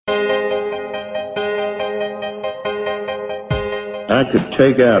I could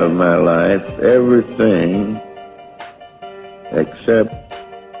take out of my life everything except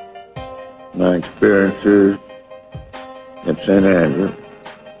my experiences at St. Andrews,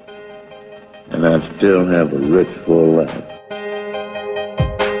 and I still have a rich, full life.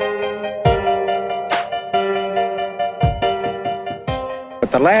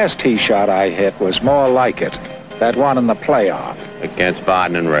 But the last tee shot I hit was more like it. That one in the playoff. Against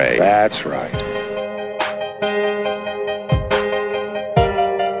Barton and Ray. That's right.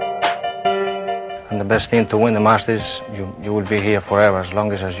 And the best thing to win the Masters, you will be here forever as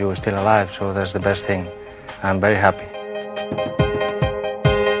long as you are still alive. So that's the best thing. I'm very happy.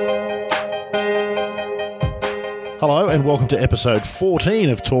 Hello and welcome to episode 14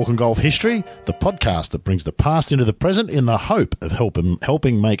 of Talking Golf History, the podcast that brings the past into the present in the hope of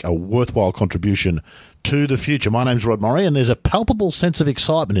helping make a worthwhile contribution to the future. My name's Rod Murray, and there's a palpable sense of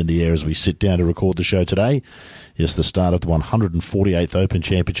excitement in the air as we sit down to record the show today. Yes, the start of the 148th Open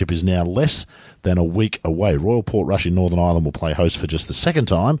Championship is now less than a week away. Royal Portrush in Northern Ireland will play host for just the second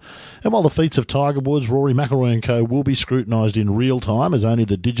time, and while the feats of Tiger Woods, Rory McIlroy and co will be scrutinised in real time, as only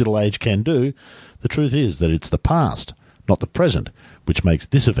the digital age can do, the truth is that it's the past, not the present, which makes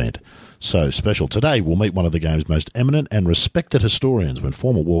this event so special. Today, we'll meet one of the game's most eminent and respected historians when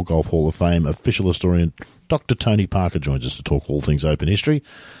former World Golf Hall of Fame official historian Dr. Tony Parker joins us to talk all things open history.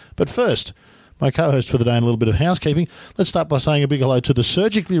 But first, my co-host for the day and a little bit of housekeeping. Let's start by saying a big hello to the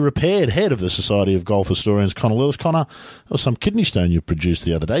surgically repaired head of the Society of Golf Historians, Connor Lewis. Connor, there was some kidney stone you produced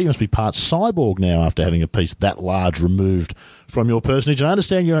the other day. You must be part cyborg now after having a piece that large removed from your personage. And I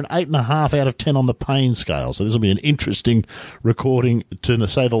understand you're an 8.5 out of 10 on the pain scale, so this will be an interesting recording, to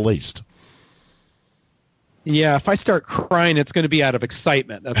say the least. Yeah, if I start crying, it's going to be out of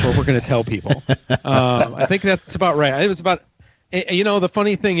excitement. That's what we're going to tell people. I think that's about right. It was about... You know, the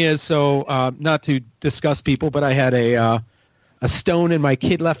funny thing is, not to discuss people, but I had a stone in my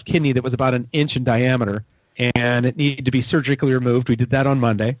left kidney that was about an inch in diameter, and it needed to be surgically removed. We did that on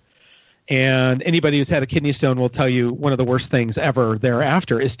Monday. And anybody who's had a kidney stone will tell you one of the worst things ever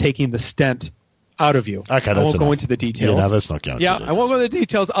thereafter is taking the stent out of you. Okay, I won't go into the details. Yeah, no, that's not going. Yeah, I won't go into the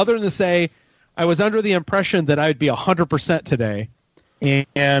details other than to say I was under the impression that I would be 100% today,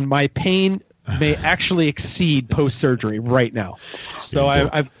 and my pain may actually exceed post-surgery right now. So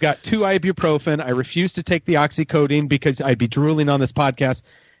I've got 2 ibuprofen. I refuse to take the oxycodone because I'd be drooling on this podcast.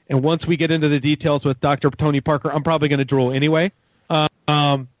 And once we get into the details with Dr. Tony Parker, I'm probably going to drool anyway. But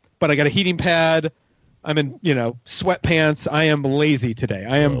I got a heating pad. I'm in, sweatpants. I am lazy today.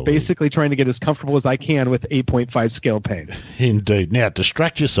 I am basically trying to get as comfortable as I can with 8.5 scale pain. Indeed. Now,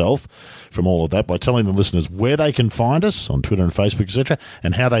 distract yourself from all of that by telling the listeners where they can find us on Twitter and Facebook, etc.,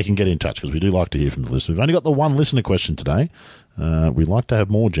 and how they can get in touch, because we do like to hear from the listeners. We've only got the one listener question today. We'd like to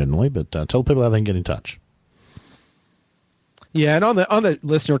have more generally, but tell people how they can get in touch. Yeah, and on the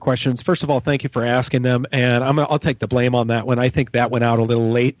listener questions, first of all, thank you for asking them, and I'll take the blame on that one. I think that went out a little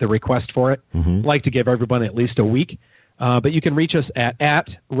late, the request for it. I'd like to give everyone at least a week. But you can reach us at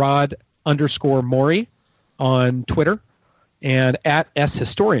Rod_Maury on Twitter and at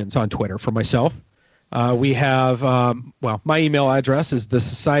shistorians on Twitter for myself. We have, my email address is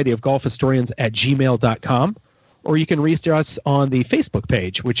thesocietyofgolfhistorians@gmail.com. Or you can reach us on the Facebook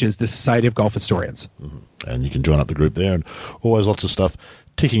page, which is the Society of Golf Historians. And you can join up the group there, and always lots of stuff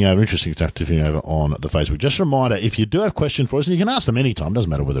ticking over, interesting stuff ticking over on the Facebook. Just a reminder, if you do have questions for us, and you can ask them anytime, doesn't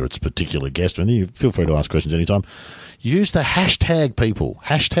matter whether it's a particular guest or anything, feel free to ask questions anytime. Use the hashtag, people,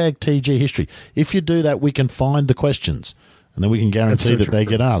 hashtag TG History. If you do that, we can find the questions, and then we can guarantee that they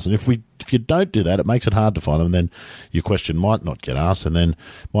get asked. And if you don't do that, it makes it hard to find them, and then your question might not get asked and then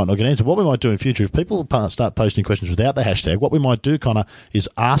might not get answered. What we might do in future, if people start posting questions without the hashtag, what we might do, Connor, is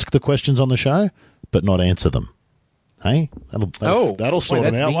ask the questions on the show but not answer them. Hey, that'll sort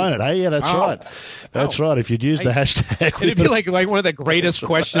them out, won't it? Hey, yeah, that's right. That's right. If you'd use the hashtag, it'd be like one of the greatest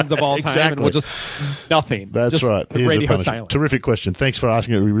questions of all time, exactly. and we'll just nothing. That's just right. Radio silent. Terrific question. Thanks for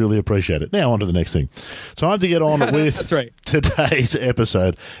asking it. We really appreciate it. Now on to the next thing. Time to get on with that's right. Today's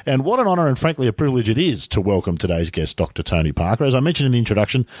episode. And what an honour and frankly a privilege it is to welcome today's guest, Dr. Tony Parker. As I mentioned in the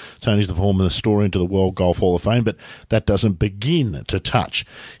introduction, Tony's the former historian to the World Golf Hall of Fame, but that doesn't begin to touch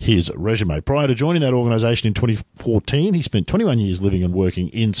his resume. Prior to joining that organisation in 2014, he spent 21 years living and working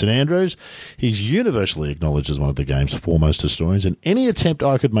in St Andrews. He's universally acknowledged as one of the game's foremost historians, and any attempt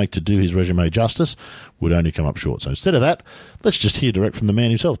I could make to do his resume justice would only come up short. So instead of that, let's just hear direct from the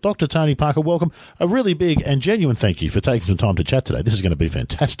man himself. Dr. Tony Parker, welcome. A really big and genuine thank you for taking some time to chat today. This is going to be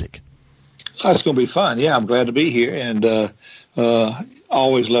fantastic. Oh, it's going to be fun. Yeah, I'm glad to be here, and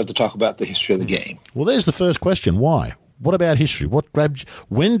always love to talk about the history of the game. Well, there's the first question. Why? What about history? What grabbed you?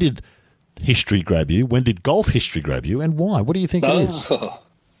 When did history grab you? When did golf history grab you, and why? What do you think it is?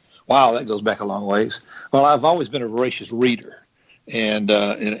 Wow, that goes back a long ways. Well, I've always been a voracious reader, and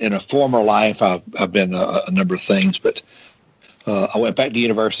in a former life, I've been a number of things, but I went back to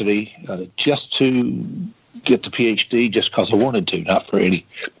university just to get the PhD, just because I wanted to, not for any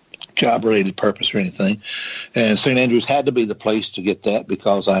job-related purpose or anything. And St. Andrews had to be the place to get that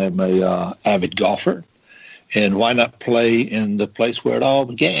because I am a avid golfer. And why not play in the place where it all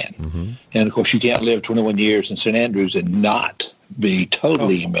began? Mm-hmm. And, of course, you can't live 21 years in St. Andrews and not be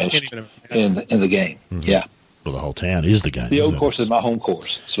totally enmeshed in the game. Mm-hmm. Yeah. Well, the whole town is the game. The old course is my home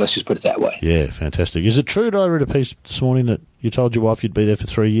course, so let's just put it that way. Yeah, fantastic. Is it true that I read a piece this morning that you told your wife you'd be there for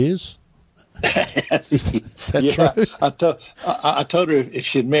 3 years? Is that true? I told her if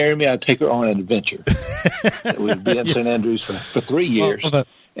she'd marry me, I'd take her on an adventure. We'd be in St. Andrews for 3 years.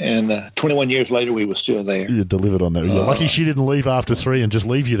 And 21 years later, we were still there. You delivered on that. You're lucky she didn't leave after 3 and just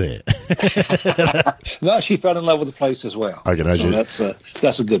leave you there. No, she fell in love with the place as well. I can imagine. So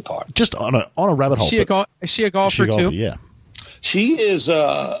that's a good part. Just on a rabbit hole. Is she a golfer too? Yeah. She is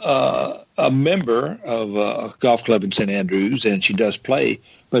a member of a golf club in St. Andrews, and she does play,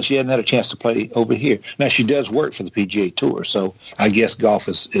 but she hasn't had a chance to play over here. Now, she does work for the PGA Tour, so I guess golf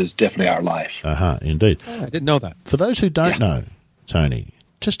is definitely our life. Indeed. Oh, I didn't know that. For those who don't know, Tony,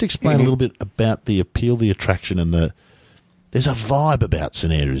 just explain a little bit about the appeal, the attraction, and there's a vibe about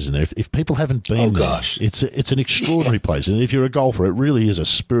St. Andrews in there. If people haven't been there, it's an extraordinary place. And if you're a golfer, it really is a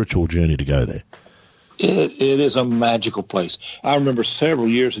spiritual journey to go there. It is a magical place. I remember several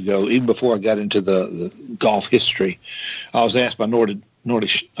years ago, even before I got into the golf history, I was asked by Nordic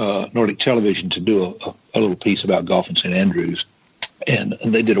Television to do a little piece about golf in St. Andrews. And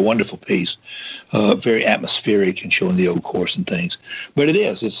they did a wonderful piece, very atmospheric and showing the old course and things. But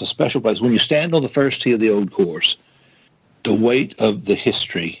it's a special place. When you stand on the first tee of the old course, the weight of the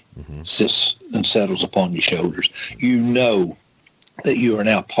history sits and settles upon your shoulders. You know that you are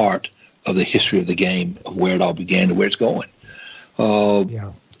now part of the history of the game, of where it all began to where it's going.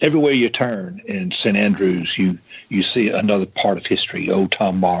 Everywhere you turn in St. Andrews, you see another part of history. Old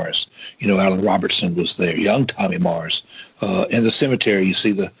Tom Morris, Alan Robertson was there, young Tommy Morris. In the cemetery, you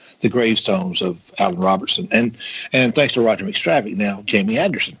see the gravestones of Alan Robertson. And thanks to Roger McStravick, now Jamie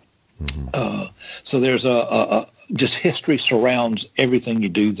Anderson. Mm-hmm. So there's just history surrounds everything you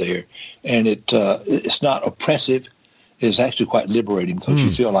do there. And it's not oppressive. It's actually quite liberating because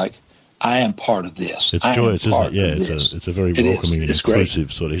you feel like, I am part of this. It's joyous, isn't it? Yeah, it's a very welcoming and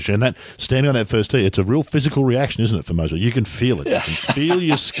inclusive sort of issue. And that standing on that first tee, it's a real physical reaction, isn't it, for most people? You can feel it. You can feel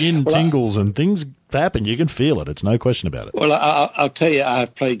your skin tingles and things happen. You can feel it. It's no question about it. Well, I'll tell you,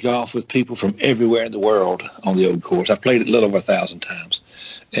 I've played golf with people from everywhere in the world on the old course. I've played it a little over 1,000 times.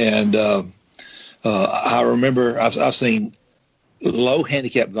 And I remember I've seen low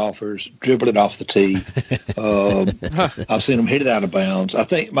handicap golfers dribble it off the tee. I've seen them hit it out of bounds. I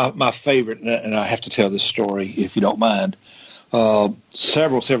think my favorite, and I have to tell this story if you don't mind,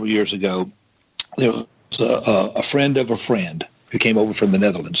 several years ago, there was a friend of a friend who came over from the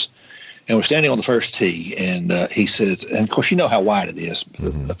Netherlands, and we're standing on the first tee, and he said, and of course you know how wide it is,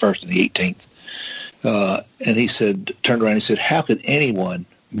 the first and the 18th, and he said, turned around and he said, how could anyone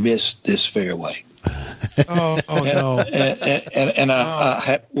miss this fairway? No. And I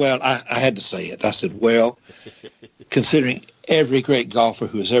had to say it. I said, well, considering every great golfer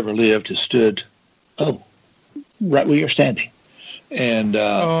who has ever lived has stood, right where you're standing. And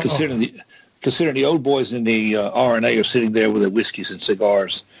considering the old boys in the R&A are sitting there with their whiskeys and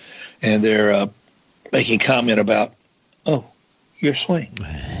cigars, and they're making comment about, your swing.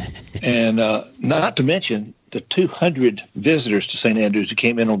 And not to mention the 200 visitors to St. Andrews who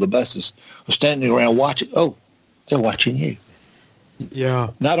came in on the buses were standing around watching. They're watching you.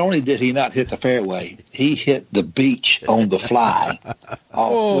 Yeah. Not only did he not hit the fairway, he hit the beach on the fly,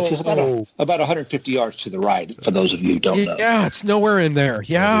 which is about 150 yards to the right, for those of you who don't know. Yeah, it's nowhere in there.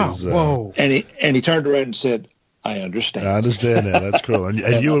 Yeah. Whoa. And he turned around and said, I understand. I understand now. That's cool. And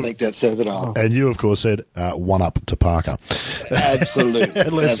you, I think that says it all. And you, of course, said 1 up to Parker. Absolutely.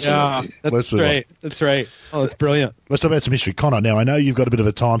 That's right. That's right. Oh, that's brilliant. Let's talk about some history. Connor, now I know you've got a bit of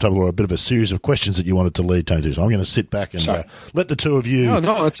a timetable or a bit of a series of questions that you wanted to lead Tony to, so I'm going to sit back and let the two of you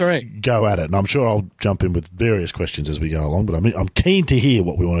that's all right. go at it. And I'm sure I'll jump in with various questions as we go along, but I'm keen to hear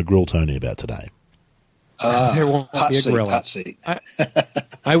what we want to grill Tony about today. There won't be a grill. Hot seat.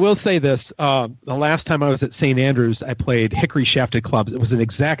 I will say this. The last time I was at St. Andrews, I played Hickory Shafted Clubs. It was an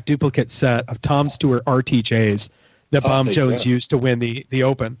exact duplicate set of Tom Stewart RTJs that Bob Jones used to win the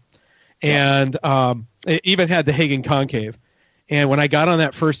Open. And it even had the Hagen Concave. And when I got on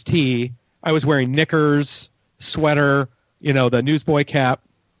that first tee, I was wearing knickers, sweater, the newsboy cap.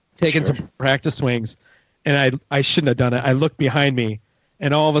 taking some practice swings, and I shouldn't have done it. I looked behind me,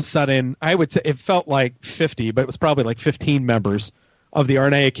 and all of a sudden, I would say it felt like 50, but it was probably like 15 members of the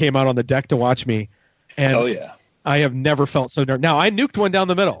R&A came out on the deck to watch me. And I have never felt so nervous. Now, I nuked one down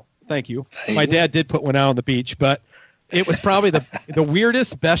the middle. Thank you. My dad did put one out on the beach, but it was probably the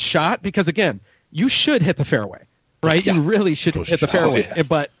weirdest, best shot because, again, you should hit the fairway, right? Yeah. You really should hit the fairway.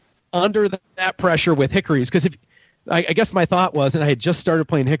 But under that pressure with hickories, because I guess my thought was, and I had just started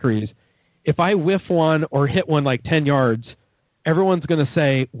playing hickories, if I whiff one or hit one like 10 yards, everyone's going to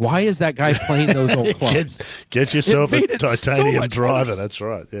say, why is that guy playing those old clubs? Get yourself a titanium driver. That's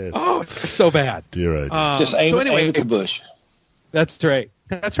right. Yes. Oh, it's so bad. Dear just aim at the bush. That's right.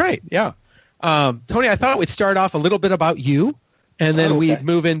 That's right. Yeah. Tony, I thought we'd start off a little bit about you, and then we'd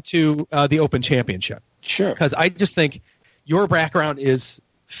move into the Open Championship. Sure. Because I just think your background is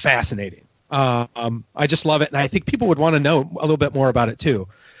fascinating. I just love it, and I think people would want to know a little bit more about it too.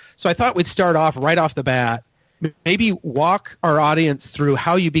 So I thought we'd start off right off the bat. Maybe walk our audience through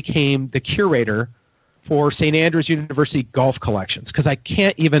how you became the curator for St. Andrews University Golf Collections, because I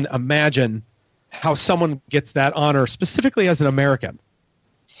can't even imagine how someone gets that honor, specifically as an American.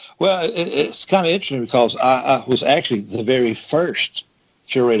 Well, it's kind of interesting because I was actually the very first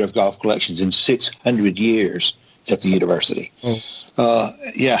curator of golf collections in 600 years at the university.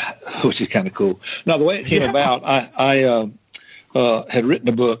 Which is kind of cool. Now, the way it came about, I had written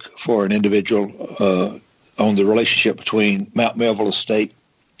a book for an individual on the relationship between Mount Melville Estate,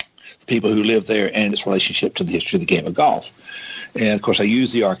 the people who live there, and its relationship to the history of the game of golf. And, of course, I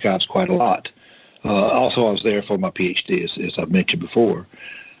use the archives quite a lot. Also, I was there for my PhD, as I've mentioned before.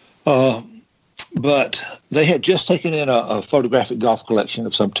 But they had just taken in a photographic golf collection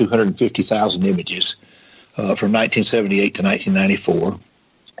of some 250,000 images from 1978 to 1994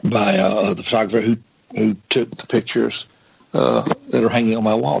 by the photographer who took the pictures that are hanging on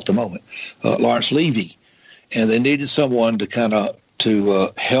my wall at the moment, Lawrence Levy. And they needed someone to kind of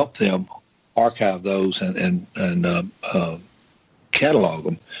help them archive those and catalog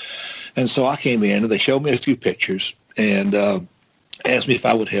them. And so I came in, and they showed me a few pictures and asked me if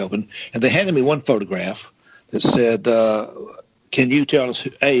I would help. And they handed me one photograph that said, can you tell us,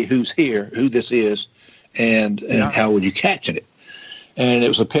 who's here, who this is, and how would you caption it? And it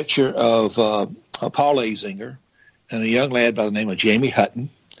was a picture of Paul Azinger and a young lad by the name of Jamie Hutton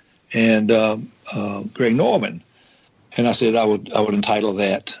and Greg Norman. And I said I would entitle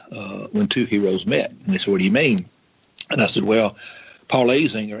that When Two Heroes Met. And they said, what do you mean? And I said, well, Paul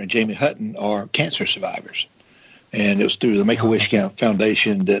Azinger and Jamie Hutton are cancer survivors. And it was through the Make-A-Wish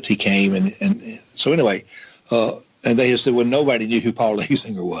Foundation that he came. And so anyway, and they said, well, nobody knew who Paul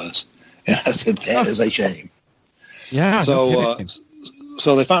Azinger was. And I said, that is a shame. Yeah. So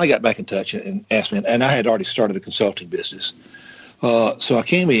so they finally got back in touch and asked me, and I had already started a consulting business. So I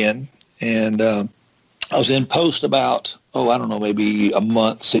came in, and I was in post about, maybe a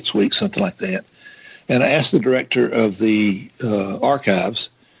month, 6 weeks, something like that. And I asked the director of the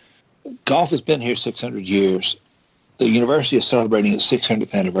archives, golf has been here 600 years. The university is celebrating its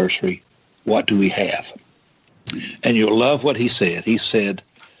 600th anniversary. What do we have? And you'll love what he said. He said,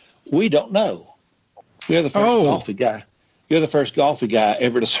 we don't know. You're the first golfy guy. You're the first golfy guy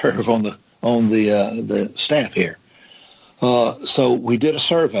ever to serve on the staff here. So we did a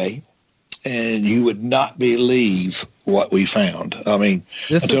survey, and you would not believe what we found. I mean,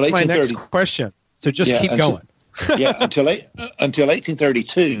 this is my next question. So just keep going. Until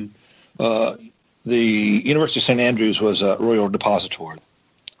 1832, the University of St. Andrews was a royal depository.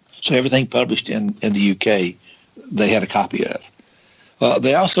 So everything published in the UK, they had a copy of.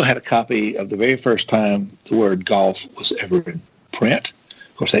 They also had a copy of the very first time the word golf was ever in print.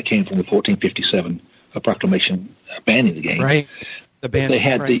 Of course, that came from the 1457 proclamation banning the game. Right. They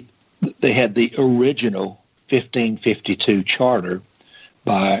had the original 1552 charter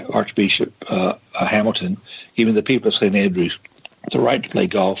by Archbishop Hamilton, giving the people of St. Andrews the right to play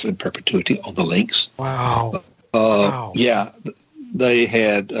golf in perpetuity on the links. Wow. Yeah, they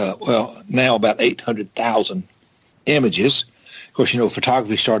had, now about 800,000 images. Of course,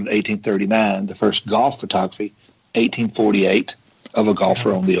 photography started in 1839. The first golf photography, 1848, of a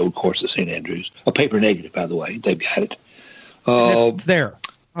golfer on the old course at St. Andrews. A paper negative, by the way. They've got it. It's there.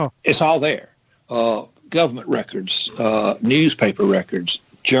 Oh. It's all there. Government records, newspaper records,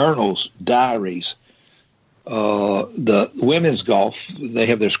 journals, diaries. The women's golf, they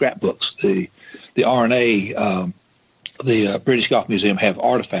have their scrapbooks. The R&A, the British Golf Museum have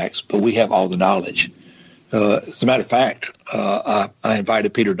artifacts, but we have all the knowledge. As a matter of fact, I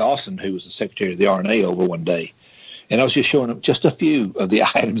invited Peter Dawson, who was the secretary of the R&A, over one day, and I was just showing him just a few of the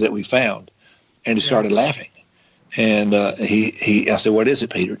items that we found, and he started laughing. And I said, "What is it,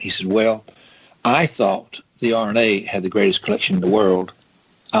 Peter?" He said, "Well, I thought the R&A had the greatest collection in the world.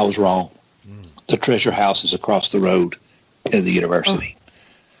 I was wrong. The treasure house is across the road at the university."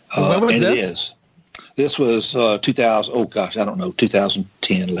 When was and this? It is. This was 2000. Oh gosh, I don't know,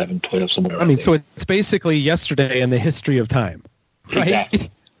 2010, 11, 12, somewhere around So there. it's basically yesterday in the history of time, right?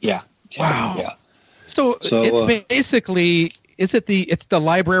 Exactly. Yeah. Wow. Yeah. So it's basically, it's the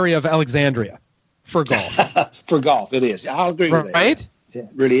Library of Alexandria for golf, For golf, it is. I'll agree with that. right? Yeah, it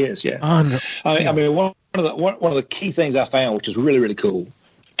really is. Yeah. I mean, one of the key things I found, which is really, really cool,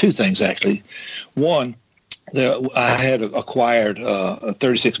 two things actually. One, I had acquired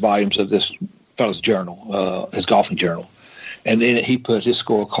 36 volumes of this fellow's journal, his golfing journal. And in it, he put his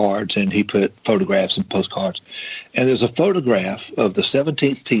scorecards and he put photographs and postcards. And there's a photograph of the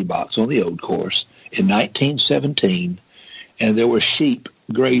 17th tee box on the Old Course in 1917, and there were sheep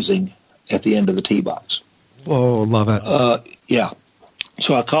grazing at the end of the tee box. Oh, love it. Yeah.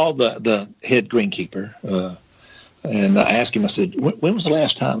 So I called the head greenkeeper, and I asked him, I said, when was the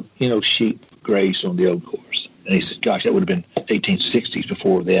last time, sheep grazed on the Old Course? And he said, gosh, that would have been 1860s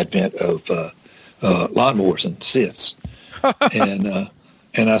before the advent of lawnmowers and scythes.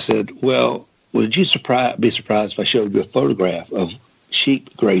 And I said, well, would you be surprised if I showed you a photograph of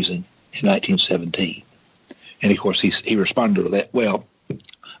sheep grazing in 1917? And, of course, he responded to that, well,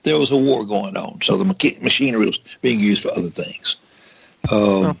 there was a war going on, so the machinery was being used for other things.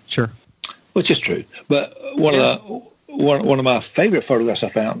 Sure. Which is true. But one of my favorite photographs I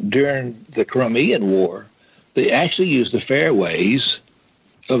found during the Crimean War, they actually used the fairways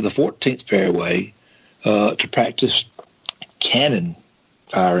of the 14th fairway to practice cannon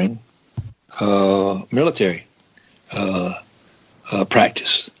firing, military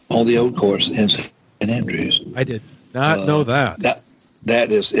practice on the Old Course in St. Andrews. I did not know that.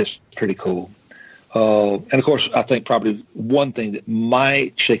 That is pretty cool. And of course, I think probably one thing that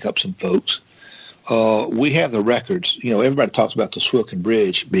might shake up some folks, we have the records. Everybody talks about the Swilcan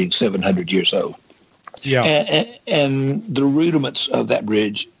Bridge being 700 years old. Yeah. And the rudiments of that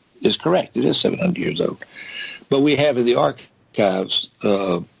bridge is correct. It is 700 years old. But we have in the archives,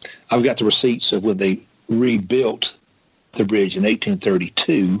 I've got the receipts of when they rebuilt the bridge in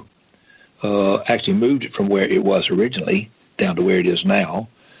 1832, actually moved it from where it was originally down to where it is now.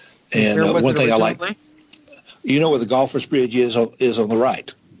 And one thing I like, where the Golfers Bridge is on the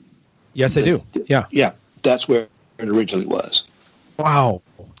right. Yes, I do. Yeah. Yeah, that's where it originally was. Wow.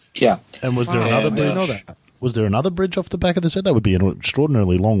 Yeah. And was there another bridge? Know that. Was there another bridge off the back of the set? That would be an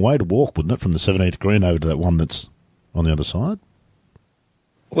extraordinarily long way to walk, wouldn't it, from the 17th green over to that one that's on the other side?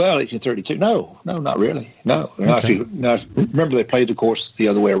 Well, 1832. No, not really. No. Okay. Remember they played the course the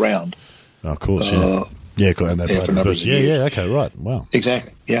other way around. Oh, of course, yeah. And they played for numbers of years. Yeah, okay, right. Wow.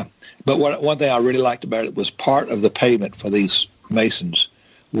 Exactly, yeah. But one thing I really liked about it was part of the payment for these masons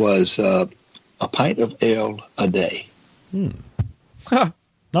was a pint of ale a day.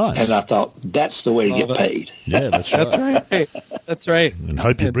 Nice. And I thought, that's the way to get paid. Yeah, that's right. That's right. And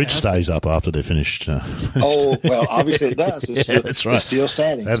hope your bridge stays up after they're finished. Oh, well, obviously it does. It's that's right. It's still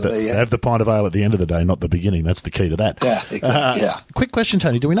standing. Have the pint of ale at the end of the day, not the beginning. That's the key to that. Yeah, exactly. Quick question,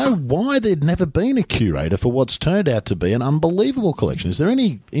 Tony. Do we know why there'd never been a curator for what's turned out to be an unbelievable collection? Is there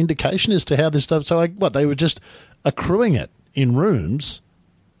any indication as to how this stuff... So, they were just accruing it in rooms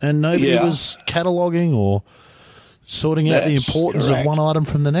and nobody was cataloguing or sorting out the importance of one item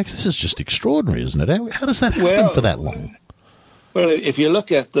from the next? This is just extraordinary, isn't it? How does that happen for that long? Well, if you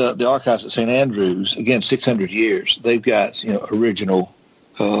look at the archives at St. Andrews, again, 600 years, they've got, original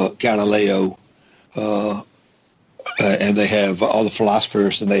Galileo, and they have all the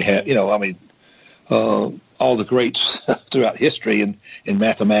philosophers, and they have, all the greats throughout history in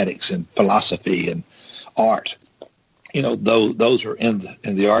mathematics and philosophy and art. Those are in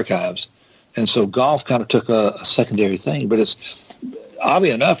the archives. And so golf kind of took a secondary thing, but it's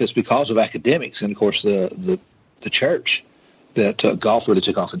oddly enough, it's because of academics and, of course, the church that golf really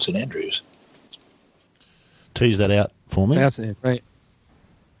took off in St. Andrews. Tease that out for me. That's it, right.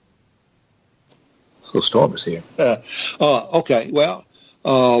 Little storm is here. Okay, well,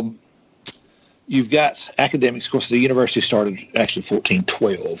 you've got academics. Of course, the university started actually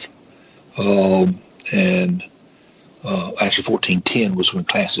 1412, and actually 1410 was when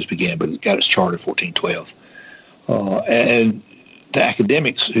classes began, but it got its charter in 1412. And the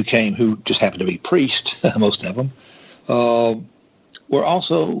academics who just happened to be priests, most of them, were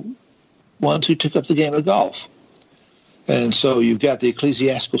also ones who took up the game of golf. And so you've got the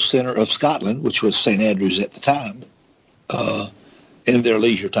Ecclesiastical Centre of Scotland, which was St. Andrews at the time. In their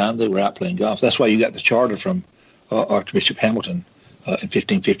leisure time, they were out playing golf. That's why you got the charter from Archbishop Hamilton in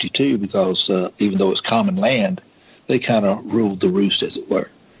 1552, because even though it's common land, they kind of ruled the roost, as it were.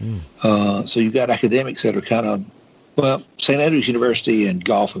 So you've got academics that are kind of, well, St. Andrews University and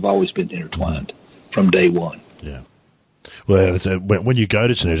golf have always been intertwined from day one. Yeah. Well, when you go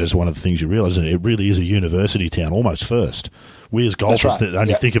to St. Andrews, that's one of the things you realise, and it really is a university town almost first. We as golfers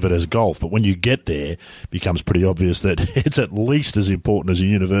only think of it as golf, but when you get there, it becomes pretty obvious that it's at least as important as a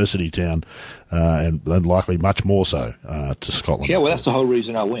university town, and likely much more so to Scotland. Yeah, well, that's the whole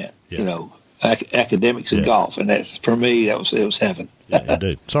reason I went. Yeah. You know, academics and golf, and that's, for me, it was heaven. Yeah,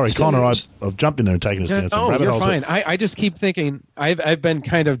 indeed. Sorry, Connor, I've jumped in there and taken us down some rabbit holes. No, you're fine. I just keep thinking, I've been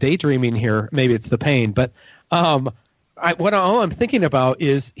kind of daydreaming here. Maybe it's the pain, but all I'm thinking about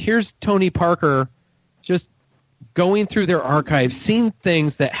is here's Tony Parker just going through their archives, seeing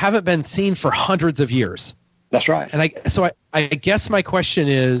things that haven't been seen for hundreds of years. That's right. And I guess my question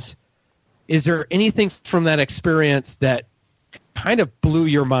is there anything from that experience that kind of blew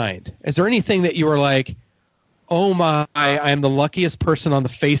your mind? Is there anything that you were like, oh my, I am the luckiest person on the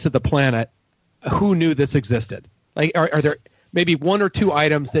face of the planet. Who knew this existed? Like, are there maybe one or two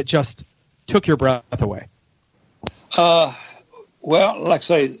items that just took your breath away? Well, like I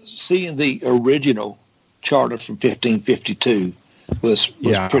say, seeing the original charter from 1552 was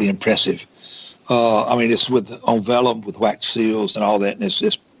pretty impressive. I mean, it's on vellum with wax seals and all that, and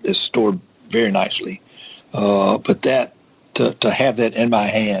it's stored very nicely. But that to have that in my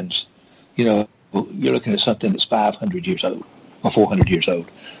hands, you know, you're looking at something that's 500 years old or 400 years old.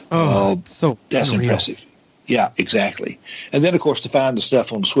 So that's unreal. impressive. Yeah, exactly. And then, of course, to find the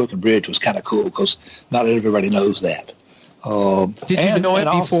stuff on the Swilcan Bridge was kind of cool because not everybody knows that. Did you know it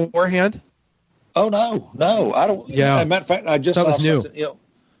beforehand? Oh, no, I don't. Yeah. As a matter of fact, I just saw something. You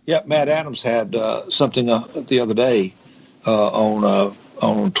know, Matt Adams had something the other day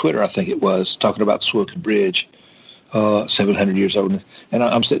on Twitter, I think it was, talking about the Swilcan Bridge, 700 years old. And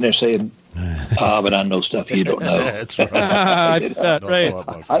I'm sitting there saying, but I know stuff you don't know. That's right.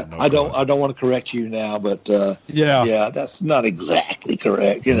 I don't want to correct you now, but yeah, that's not exactly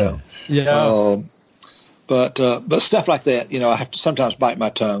correct, you know. Yeah. But stuff like that, you know, I have to sometimes bite my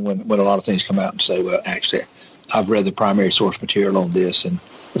tongue when a lot of things come out and say, well, actually, I've read the primary source material on this, and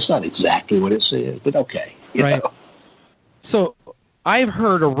it's not exactly what it says, but okay. You know? So I've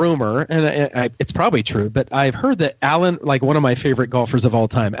heard a rumor, and it's probably true, but I've heard that Alan, like one of my favorite golfers of all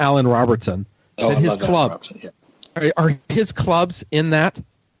time, Alan Robertson, that his club, are his clubs in that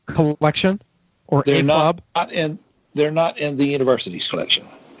collection or they're a club? They're not in the university's collection.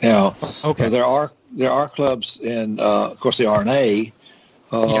 Now, okay. There are clubs in, of course, the R&A.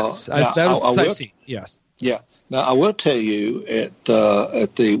 Yes, I've seen. Yes. Yeah. Now, I will tell you, at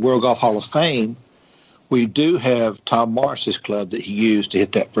the World Golf Hall of Fame, we do have Tom Morris's club that he used to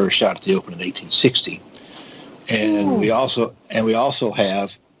hit that first shot at the Open in 1860, and we also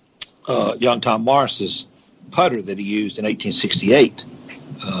have young Tom Morris's putter that he used in 1868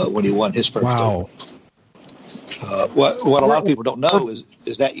 when he won his first Open. What a lot of people don't know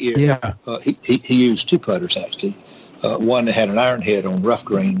is that year he used two putters actually. One that had an iron head on rough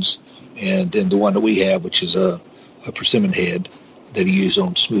greens, and then the one that we have, which is a persimmon head that he used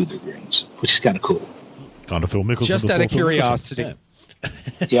on smoother greens, which is kind of cool. Kind of Phil Mickelson. Just out of curiosity.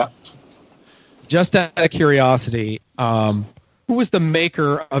 Yeah. Just out of curiosity, who was the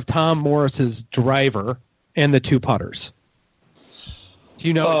maker of Tom Morris's driver and the two putters? Do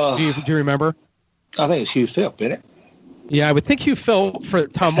you know? Do you remember? I think it's Hugh Philp, isn't it? Yeah, I would think Hugh Philp for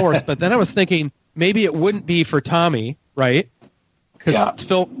Tom Morris, but then I was thinking maybe it wouldn't be for Tommy, right? Because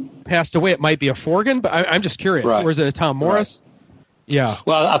Philp passed away. It might be a Forgan, but I'm just curious. Right. Or is it a Tom Morris? Right. Yeah.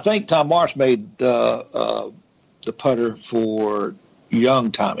 Well, I think Tom Morris made the putter for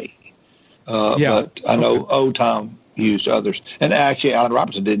young Tommy. But I know old Tom used others. And actually, Alan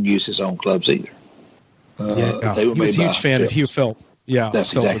Robertson didn't use his own clubs either. They were he was a huge fan of Hugh Philp. Yeah.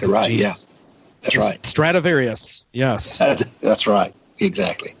 That's exactly right. Yeah. That's right. Stradivarius. Yes. That's right.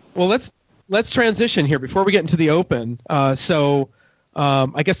 Exactly. Well, let's transition here before we get into the Open. So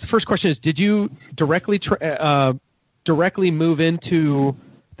I guess the first question is, did you directly move into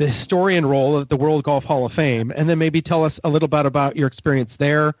the historian role of the World Golf Hall of Fame? And then maybe tell us a little bit about your experience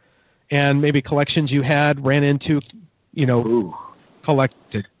there and maybe collections you ran into,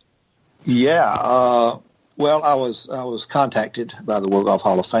 collected. Yeah. Well, I was contacted by the World Golf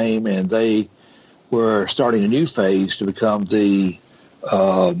Hall of Fame, and they were starting a new phase to become the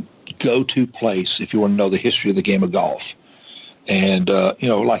go-to place if you want to know the history of the game of golf. And,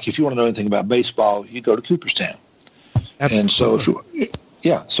 like if you want to know anything about baseball, you go to Cooperstown. Absolutely. And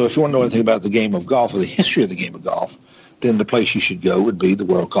so if you want to know anything about the game of golf or the history of the game of golf, then the place you should go would be the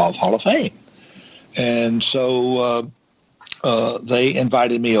World Golf Hall of Fame. And so they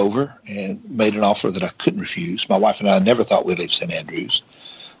invited me over and made an offer that I couldn't refuse. My wife and I never thought we'd leave St. Andrews.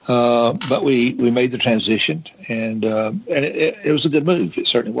 But we made the transition, and it was a good move. It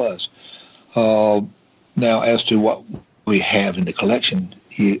certainly was. Now, as to what we have in the collection,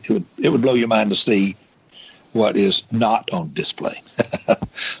 it would blow your mind to see what is not on display.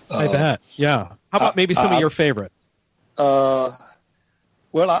 I bet. Yeah. How about maybe some of your favorites?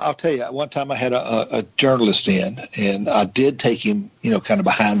 Well, I'll tell you. One time I had a journalist in, and I did take him, kind of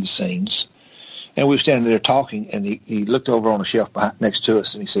behind the scenes. And we were standing there talking, and he looked over on the shelf next to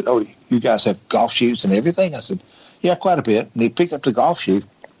us, and he said, "Oh, you guys have golf shoes and everything?" I said, "Yeah, quite a bit." And he picked up the golf shoe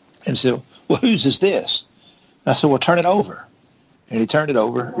and said, "Well, whose is this?" And I said, "Well, turn it over." And he turned it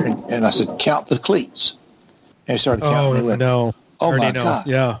over, and I said, "Count the cleats." And he started counting. Oh, and he went, no. "Oh, my God.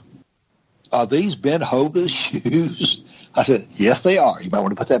 Yeah. Are these Ben Hogan shoes?" I said, "Yes, they are. You might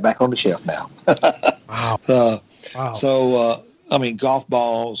want to put that back on the shelf now." Wow. Wow. So, golf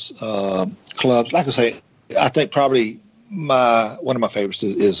balls, clubs. Like I say, I think probably one of my favorites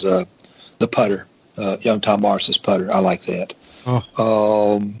is the putter, young Tom Morris's putter. I like that.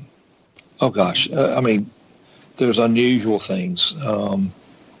 There's unusual things.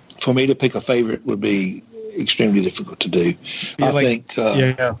 For me to pick a favorite would be extremely difficult to do. We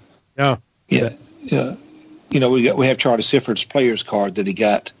have Charlie Sifford's player's card that he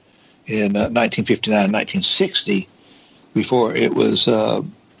got in 1959, 1960, before it was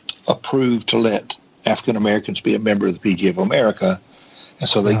approved to let African Americans be a member of the PGA of America, and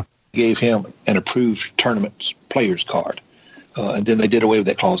so they gave him an approved tournament player's card, and then they did away with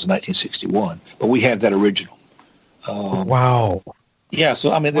that clause in 1961. But we have that original. Wow. Yeah. So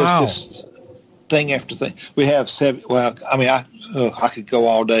there's just thing after thing. We have seven. Well, I could go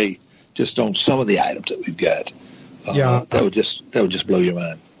all day just on some of the items that we've got. That would just blow your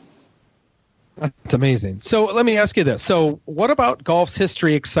mind. That's amazing. So let me ask you this. So what about golf's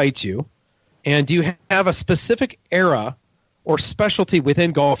history excites you? And do you have a specific era or specialty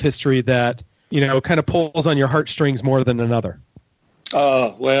within golf history that, kind of pulls on your heartstrings more than another?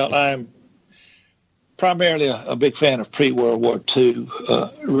 Well, I'm primarily a big fan of pre-World War II,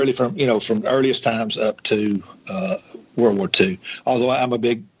 really from earliest times up to World War II, although I'm a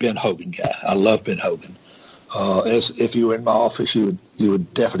big Ben Hogan guy. I love Ben Hogan. As if you were in my office, you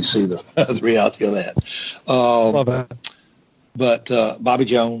would definitely see the reality of that. Love that. But Bobby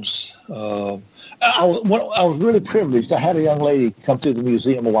Jones, I was really privileged. I had a young lady come through the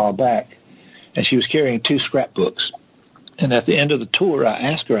museum a while back, and she was carrying 2 scrapbooks. And at the end of the tour, I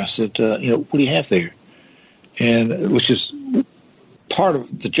asked her, I said, what do you have there? And which is part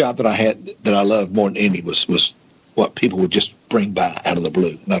of the job that I had that I loved more than any was what people would just bring by out of the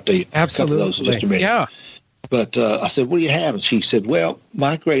blue. And I'll tell you a couple of those in just a minute. Yeah. But I said, what do you have? And she said, well,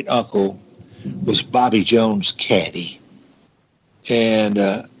 my great uncle was Bobby Jones' caddy. And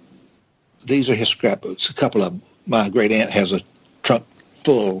these are his scrapbooks. A couple of them. My great aunt has a trunk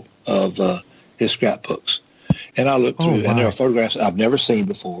full of his scrapbooks. And I looked through, and there are photographs I've never seen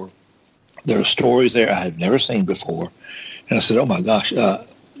before. There are stories there I have never seen before. And I said, oh, my gosh,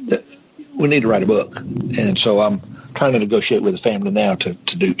 we need to write a book. And so I'm trying to negotiate with the family now to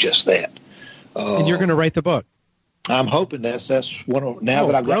do just that. And you're going to write the book? I'm hoping that's one of, now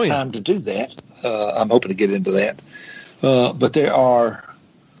that I've got time to do that, I'm hoping to get into that. But there are,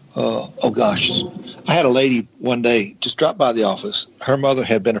 I had a lady one day just drop by the office. Her mother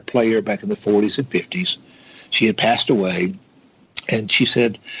had been a player back in the 40s and 50s. She had passed away. And she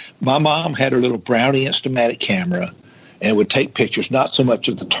said, my mom had her little Brownie Instamatic camera and would take pictures, not so much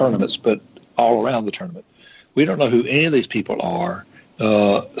of the tournaments, but all around the tournament. We don't know who any of these people are.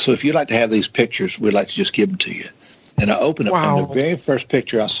 So if you'd like to have these pictures, we'd like to just give them to you. And I opened it, and the very first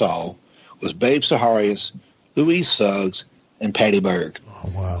picture I saw was Babe Saharias, Louise Suggs, and Patty Berg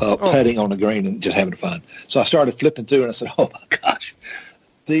putting on the green and just having fun. So I started flipping through, and I said, oh, my gosh,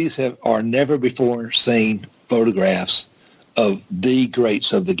 these are never before seen photographs of the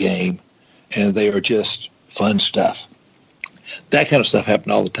greats of the game, and they are just fun stuff. That kind of stuff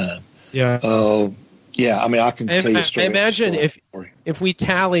happened all the time. Yeah. I can tell you a story. I imagine if we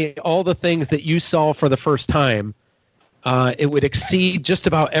tally all the things that you saw for the first time, it would exceed just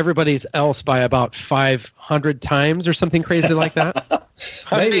about everybody's else by about 500 times or something crazy like that.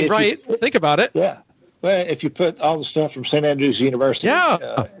 Maybe, right? Think about it. Yeah. Well, if you put all the stuff from St. Andrews University in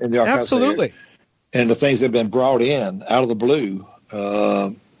the archives, absolutely, and the things that have been brought in out of the blue,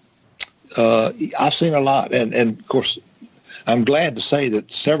 I've seen a lot, and of course, I'm glad to say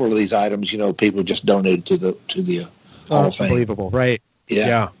that several of these items, people just donated to the Hall of Fame. Unbelievable, right?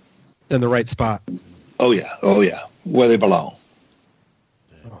 Yeah, in the right spot. Oh yeah, where they belong.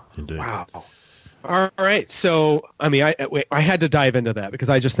 Indeed. Wow. All right. So, I mean, I had to dive into that because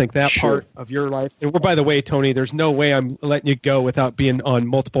I just think that part of your life. And by the way, Tony, there's no way I'm letting you go without being on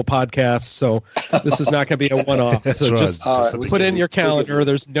multiple podcasts. So this is not going to be a one-off. So just put in your calendar.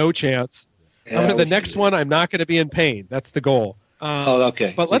 There's no chance. Yeah, the next one, I'm not going to be in pain. That's the goal.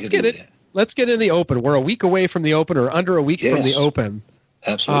 Okay. But let's get it. Let's get in the Open. We're a week away from the Open, or under a week from the Open.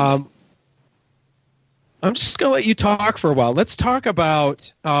 Absolutely. I'm just going to let you talk for a while. Let's talk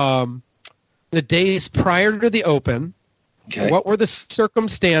about the days prior to the Open. Okay. What were the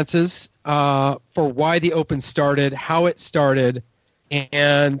circumstances for why the Open started, how it started,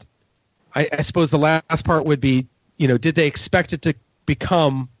 and I suppose the last part would be, did they expect it to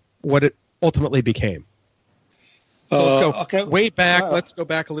become what it ultimately became? So let's go way back. Let's go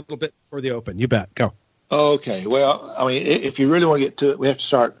back a little bit before the Open. You bet. Go. Okay. Well, I mean, if you really want to get to it, we have to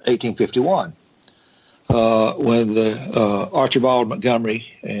start 1851 when the Archibald Montgomery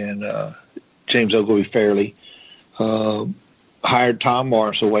and James Ogilvy Fairley hired Tom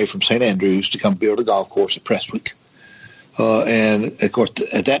Morris away from St. Andrews to come build a golf course at Prestwick. And, of course,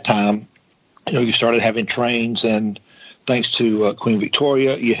 at that time, you started having trains, and thanks to Queen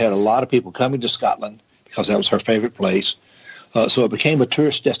Victoria, you had a lot of people coming to Scotland because that was her favorite place. So it became a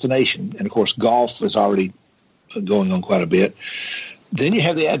tourist destination. And, of course, golf was already going on quite a bit. Then you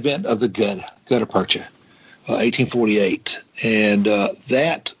have the advent of the gutta percha, 1848. And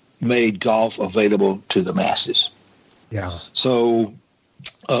that made golf available to the masses. Yeah. So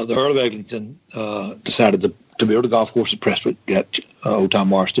the Earl of Eglinton decided to build a golf course at Prestwick, got old Tom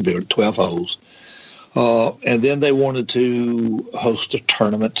Morris to build 12 holes. And then they wanted to host a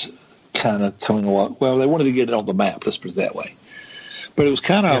tournament kind of coming along. Well, they wanted to get it on the map, let's put it that way. But it was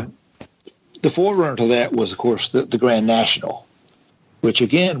kind of, the forerunner to that was, of course, the Grand National, which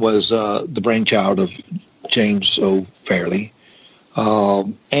again was the brainchild of James O. Fairley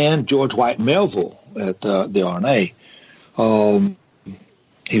and George White Melville at the R&A.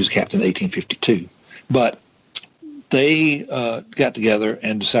 He was captain in 1852. But they got together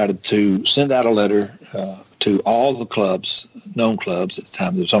and decided to send out a letter to all the clubs, known clubs at the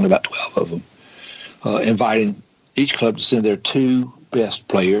time. There was only about 12 of them, inviting each club to send their two best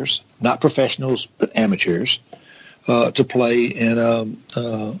players, not professionals but amateurs, to play in a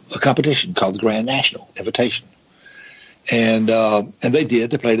competition called the Grand National Invitation. And they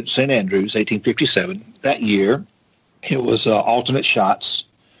did. They played at St. Andrews, 1857. That year, it was alternate shots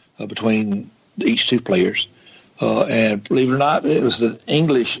between each two players. And believe it or not, it was the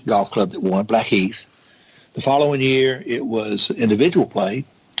English golf club that won, Blackheath. The following year, it was individual play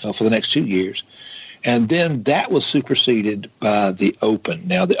for the next 2 years. And then that was superseded by the Open.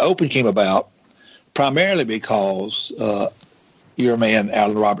 Now, the Open came about primarily because your man,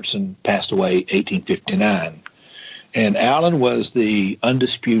 Alan Robertson, passed away in 1859. And Alan was the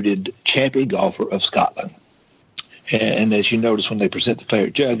undisputed champion golfer of Scotland. And as you notice, when they present the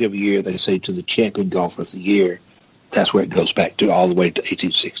Claret Jug every year, they say to the champion golfer of the year. That's where it goes back to, all the way to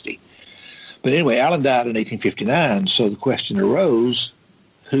 1860. But anyway, Alan died in 1859, so the question arose,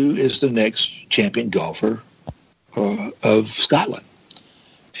 who is the next champion golfer of Scotland?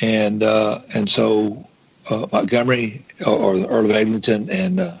 And so Montgomery, or the Earl of Eglinton,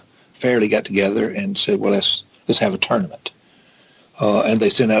 and Fairley got together and said, well, let's have a tournament. And they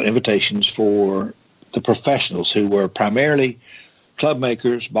sent out invitations for the professionals, who were primarily club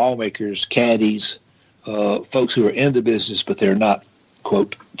makers, ball makers, caddies, folks who are in the business, but they're not,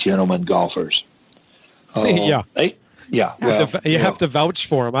 quote, gentlemen golfers. You have to vouch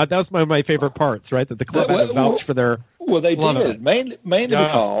for them. That's one of my favorite parts, right? That the club had to vouch for their. Well, they did mainly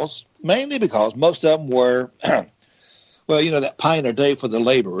because most of them were. Well, that pint a day for the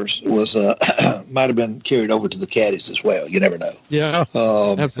laborers was might have been carried over to the caddies as well. You never know. Yeah,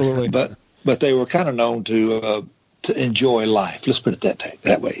 absolutely. But they were kind of known to enjoy life. Let's put it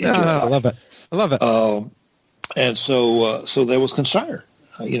that way. I love it. I love it. And so there was concern,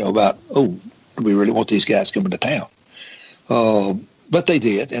 about, do we really want these guys coming to town? But they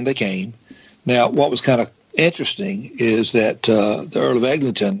did, and they came. Now, what was kind of interesting is that the Earl of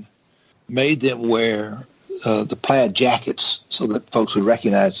Eglinton made them wear the plaid jackets so that folks would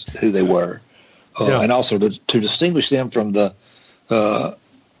recognize who they were, and also to distinguish them from the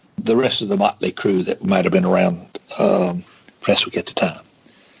rest of the motley crew that might have been around Prestwick at the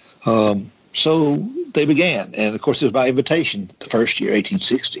time. So they began, and of course it was by invitation the first year,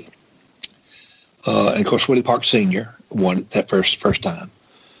 1860. And of course Willie Park Sr. won it that first time.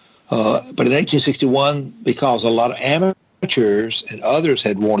 But in 1861, because a lot of amateurs and others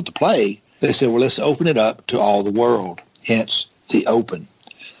had wanted to play, they said, well, let's open it up to all the world, hence the Open.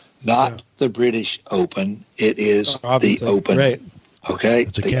 Not the British Open, it is the Open. Right. Okay,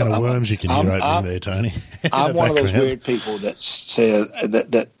 It's a can of worms you can hear opening there, Tony. I'm one of those weird people that says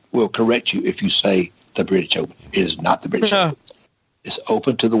that will correct you if you say the British Open. It is not the British Open. It's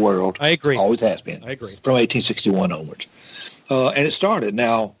open to the world. I agree. Always has been. I agree. From 1861 onwards. And it started.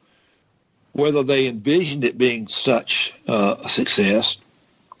 Now, whether they envisioned it being such a success,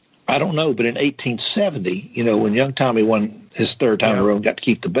 I don't know. But in 1870, when young Tommy won his third time in a row and got to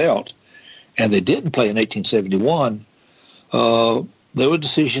keep the belt, and they didn't play in 1871, there were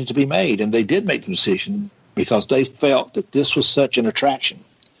decisions to be made, and they did make the decision because they felt that this was such an attraction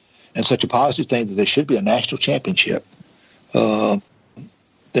and such a positive thing that there should be a national championship,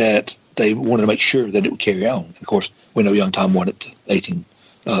 that they wanted to make sure that it would carry on. Of course, we know young Tom won it to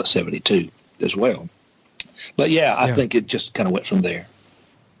 1872 as well. But, I think it just kind of went from there.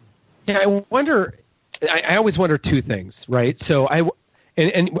 Yeah, I always wonder two things, right? So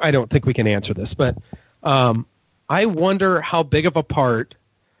and I don't think we can answer this, but I wonder how big of a part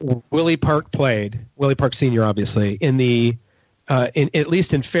Willie Park played, Willie Park Sr., obviously, in the at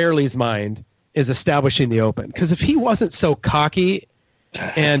least in Fairley's mind, is establishing the Open. Because if he wasn't so cocky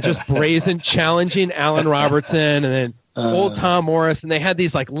and just brazen, challenging Alan Robertson and then old Tom Morris, and they had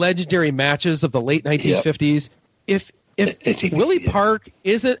these like legendary matches of the late 1950s. If Willie Park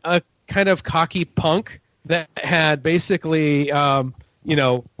isn't a kind of cocky punk that had basically,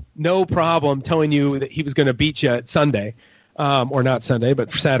 no problem telling you that he was going to beat you at Sunday, or not Sunday, but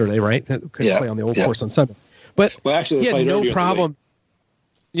Saturday, right? That couldn't play on the old course on Sunday. But actually, he had no problem.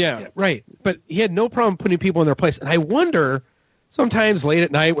 Yeah, right. But he had no problem putting people in their place. And I wonder, sometimes late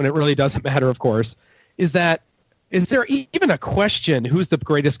at night when it really doesn't matter, of course, is there even a question who's the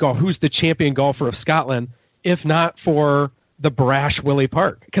greatest who's the champion golfer of Scotland, if not for the brash Willie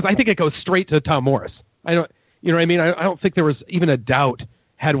Park? Because I think it goes straight to Tom Morris. You know what I mean? I don't think there was even a doubt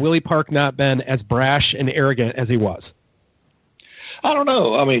had Willie Park not been as brash and arrogant as he was. I don't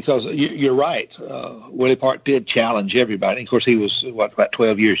know. I mean, because you're right. Willie Park did challenge everybody. Of course, he was, about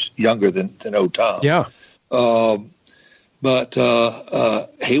 12 years younger than old Tom. Yeah. But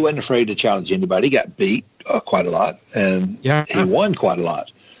he wasn't afraid to challenge anybody. He got beat quite a lot, and he won quite a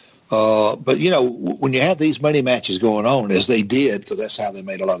lot. But, when you have these money matches going on, as they did, because that's how they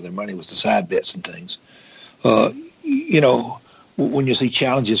made a lot of their money, was the side bets and things, when you see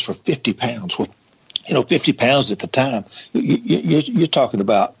challenges for 50 pounds, 50 pounds at the time, you're talking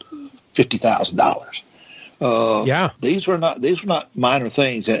about $50,000. These were not minor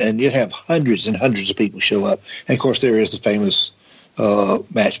things, and you'd have hundreds and hundreds of people show up. And of course, there is the famous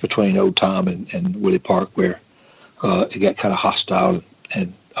match between old Tom and Willie Park where it got kind of hostile,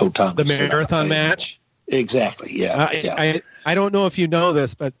 and old Tom. The marathon match. Exactly. Yeah. I don't know if you know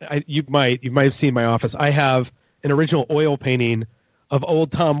this, but you might have seen my office. I have an original oil painting of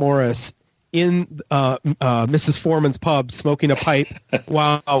old Tom Morris in Mrs. Foreman's pub smoking a pipe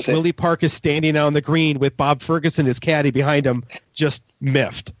while Willie Park is standing on the green with Bob Ferguson, his caddy, behind him, just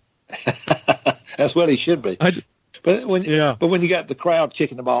miffed. That's what he should be. But when you got the crowd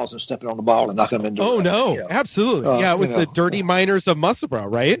kicking the balls and stepping on the ball and knocking them into absolutely. It was the dirty miners of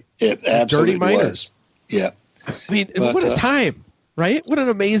Musselburgh, right? It absolutely dirty miners. was. Yeah. I mean, what a time, right? What an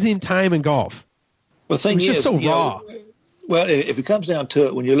amazing time in golf. Well, the thing is, just so raw. Well, if it comes down to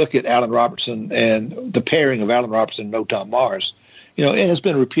it, when you look at Alan Robertson and the pairing of Alan Robertson and Tom Morris, it has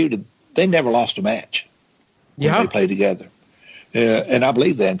been reputed they never lost a match when they played together. And I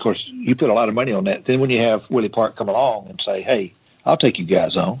believe that. And of course, you put a lot of money on that. Then when you have Willie Park come along and say, "Hey, I'll take you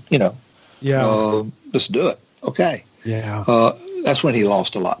guys on," let's do it. Okay. Yeah. That's when he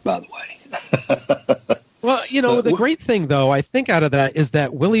lost a lot, by the way. Well, the great thing, though, I think out of that is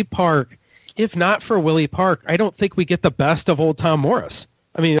that Willie Park, if not for Willie Park, I don't think we get the best of old Tom Morris.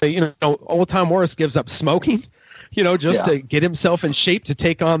 I mean, old Tom Morris gives up smoking, just to get himself in shape to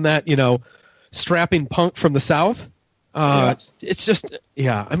take on that, strapping punk from the South. It's just,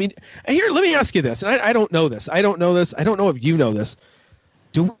 I mean, here, let me ask you this. And I don't know this. I don't know if you know this.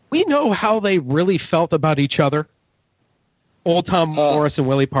 Do we know how they really felt about each other? Old Tom Morris and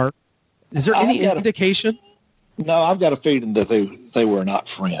Willie Park. Is there any indication? No, I've got a feeling that they were not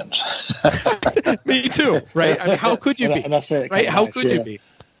friends. Me too, right? I mean, how could you be? And I say it right? How could you be?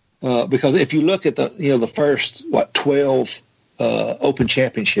 Because if you look at the first 12 Open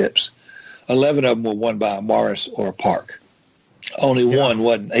championships, 11 of them were won by a Morris or a Park. Only one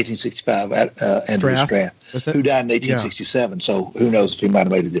wasn't. 1865, Andrew Strath, who died in 1867. So who knows if he might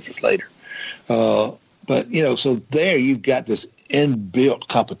have made a difference later. But so there you've got this inbuilt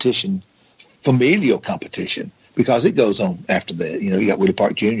competition, familial competition, because it goes on after that. You got Willie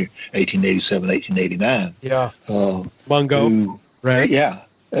Park Jr., 1887, 1889. Yeah. Mungo. Right. Yeah.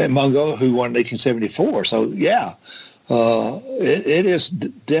 And Mungo, who won in 1874. So, It is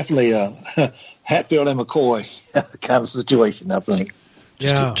definitely a Hatfield and McCoy kind of situation, I think.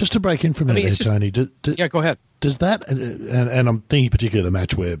 Just to break in for a minute, Tony. Go ahead. Does that, and I'm thinking particularly of the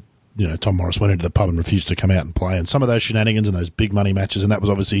match where Tom Morris went into the pub and refused to come out and play, and some of those shenanigans and those big money matches, and that was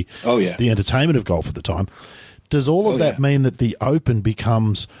obviously the entertainment of golf at the time. Does all of that mean that the Open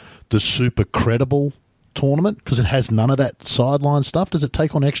becomes the super credible tournament because it has none of that sideline stuff? Does it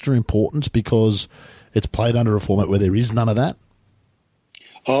take on extra importance because it's played under a format where there is none of that?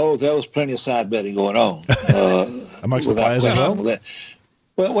 Oh, there was plenty of side betting going on amongst the players as well.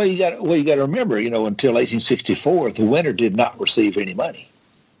 Well, you got to remember, until 1864, the winner did not receive any money.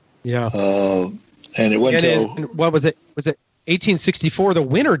 Yeah. And it went until what was it? Was it 1864? The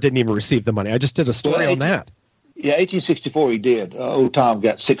winner didn't even receive the money. I just did a story on that. Yeah, 1864 he did. Old Tom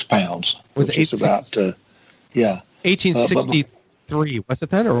got £6. Was it about 1863? Was it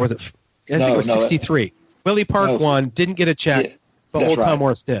then, or was it? I think it was 63. Willie Park won, didn't get a check, but Old Tom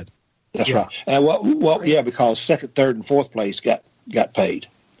Morris did. That's right. And because second, third, and fourth place got paid.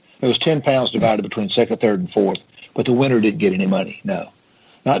 It was £10 divided between second, third, and fourth, but the winner didn't get any money. No,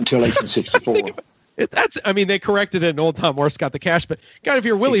 not until 1864. They corrected it, and Old Tom Morris got the cash. But God, if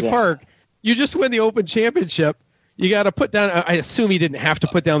you're Willie Park, you just win the Open Championship. You got to put down. I assume he didn't have to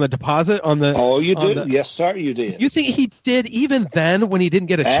put down the deposit on the. Oh, you did. Yes, sir, you did. You think he did even then when he didn't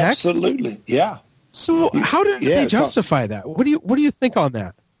get a check? Absolutely, yeah. So how did they justify that? What do you think on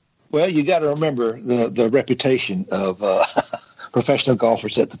that? Well, you got to remember the reputation of professional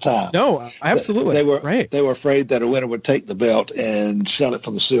golfers at the time. No, absolutely. They were afraid that a winner would take the belt and sell it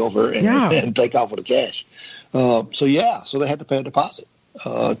for the silver and take off with the cash. So they had to pay a deposit.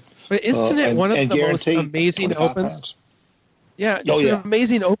 But isn't it one of the most amazing Opens? Yeah, it's an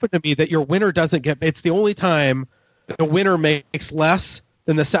amazing Open to me that your winner doesn't get. It's the only time the winner makes less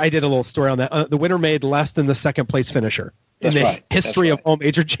than I did a little story on that. The winner made less than the second place finisher in the history of all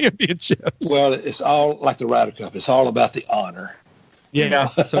major championships. Well, it's all like the Ryder Cup. It's all about the honor. Yeah,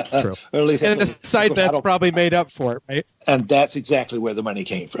 so true. Or at least and the side bet's probably made up for it, right? And that's exactly where the money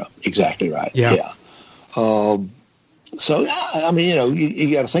came from. Exactly right. Yeah. So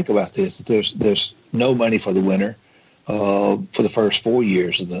you got to think about this. There's no money for the winner for the first 4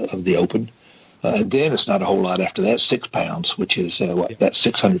 years of the Open, and then it's not a whole lot after that. £6, which is that's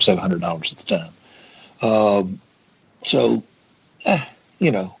 $600, $700 at the time.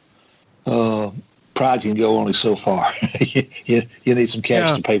 Pride can go only so far. you need some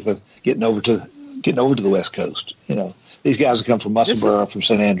cash to pay for getting over to the West Coast. These guys have come from Musselburgh, from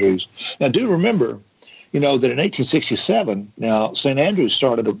St. Andrews. Now, do remember, that in 1867, now St. Andrews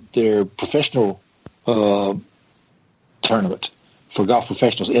started their professional tournament for golf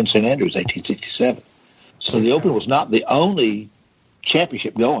professionals in St. Andrews, 1867. So the Open was not the only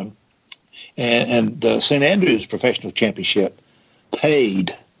championship going, and the St. Andrews Professional Championship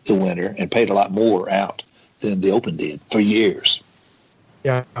paid the winner and paid a lot more out than the Open did for years.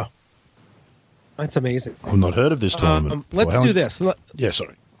 Yeah. That's amazing. I've not heard of this tournament. Let's do this.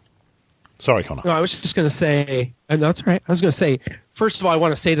 Sorry, Connor. No, I was just going to say, and that's right. I was going to say, first of all, I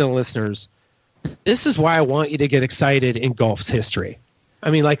want to say to the listeners, this is why I want you to get excited in golf's history. I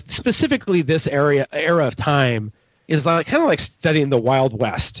mean, like specifically this era of time is like kind of like studying the Wild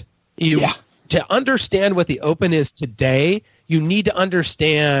West. To understand what the Open is today, you need to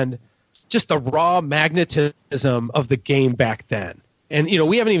understand just the raw magnetism of the game back then. And,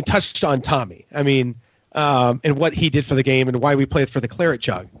 we haven't even touched on Tommy. I mean, and what he did for the game and why we played for the Claret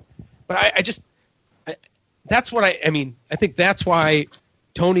Jug. But I think that's why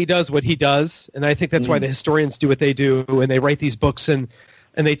Tony does what he does. And I think that's why the historians do what they do. And they write these books and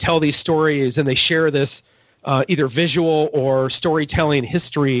they tell these stories and they share this either visual or storytelling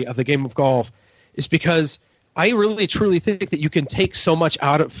history of the game of golf, is because I really truly think that you can take so much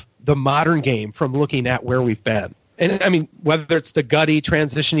out of the modern game from looking at where we've been. And I mean, whether it's the Gutty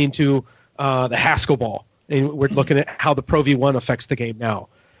transitioning to the Haskell ball, and we're looking at how the Pro V1 affects the game now.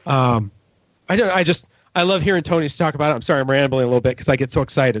 I love hearing Tony talk about it. I'm sorry, I'm rambling a little bit because I get so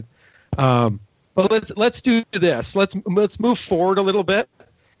excited. But let's do this. Let's move forward a little bit,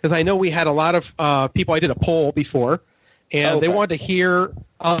 because I know we had a lot of people. I did a poll before, and they wanted to hear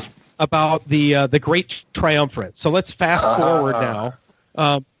about the Great Triumvirate. So let's fast forward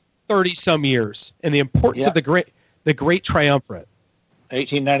now, 30 some years, and the importance of the Great Triumvirate.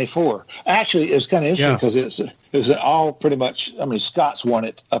 1894. Actually, it was kind of interesting because it was all pretty much. I mean, Scots won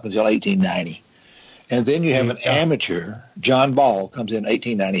it up until 1890, and then you have an amateur. John Ball comes in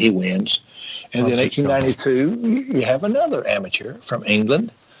 1890. He wins, and then 1892 you have another amateur from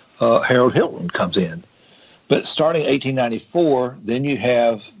England. Harold Hilton comes in. But starting 1894, then you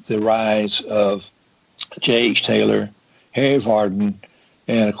have the rise of J.H. Taylor, Harry Vardon,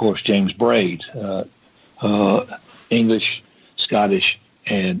 and of course James Braid, English, Scottish,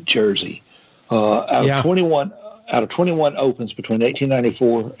 and Jersey. Out of 21 opens between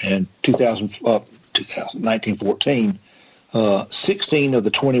 1894 and 1914, 16 of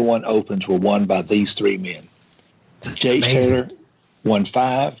the 21 opens were won by these three men. J.H. Taylor won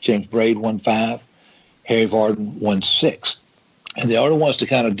 5, James Braid won 5, Harry Vardon won 6. And the other ones to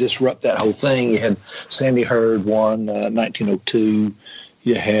kind of disrupt that whole thing, you had Sandy Hurd won 1902.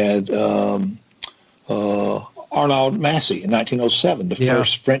 You had Arnaud Massey in 1907, the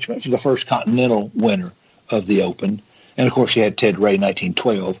first Frenchman, the first continental winner of the Open. And, of course, you had Ted Ray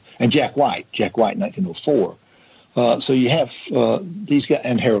 1912 and Jack White 1904. So you have these guys,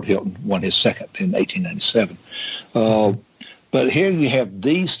 and Harold Hilton won his second in 1897. But here you have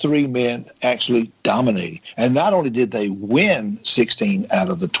these three men actually dominating. And not only did they win 16 out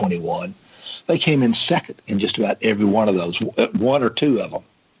of the 21, they came in second in just about every one of those, one or two of them.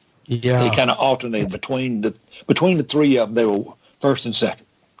 Yeah. They kind of alternated between the three of them. They were first and second.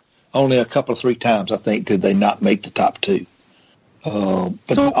 Only a couple of 3 times, I think, did they not make the top 2.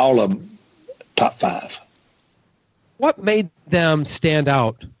 But all of them, top 5. What made them stand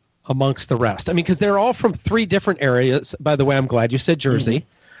out amongst the rest? I mean, because they're all from 3 different areas. By the way, I'm glad you said Jersey.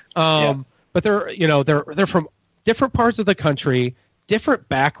 But they're from different parts of the country, different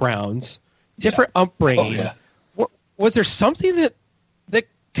backgrounds, different upbringing. Oh, yeah. Was there something that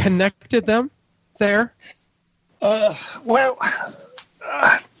connected them there? A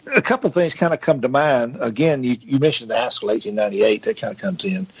couple of things kind of come to mind. Again, you mentioned the Haskell 1898. That kind of comes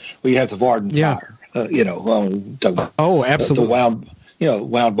in. We have the Vardon fire. Absolutely. The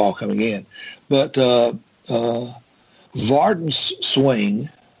wound ball coming in. But Vardon's swing,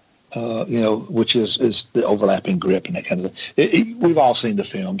 which is the overlapping grip and that kind of thing. We've all seen the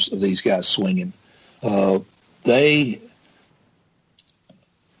films of these guys swinging.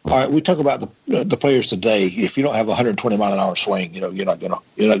 All right, we talk about the players today. If you don't have a 120 mile an hour swing, you're not gonna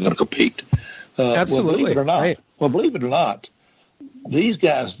compete. Absolutely. Believe it or not, these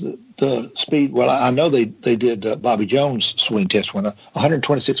guys, the speed. Well, I know they did Bobby Jones' swing test when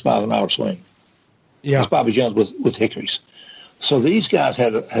 126 miles an hour swing. Yeah, that's Bobby Jones with hickories. So these guys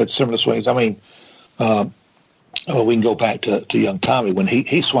had similar swings. I mean, we can go back to young Tommy when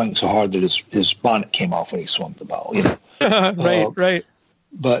he swung so hard that his bonnet came off when he swung the ball. Right.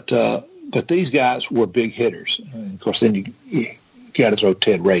 But these guys were big hitters. And of course, then you got to throw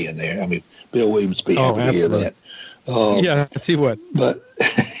Ted Ray in there. I mean, Bill Williams be happy to hear that. Yes, he would. But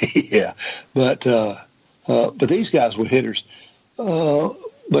but these guys were hitters.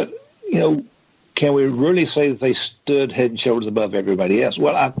 But can we really say that they stood head and shoulders above everybody else?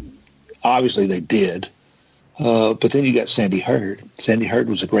 Well, obviously they did. But then you got Sandy Hurd. Sandy Hurd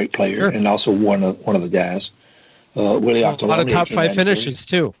was a great player and also one of the guys. Willie Octoloni. A lot of top 5 finishes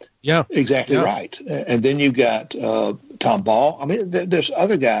too. Yeah, exactly right. And then you got Tom Ball. I mean, there's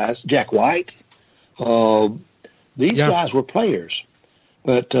other guys. Jack White. These guys were players,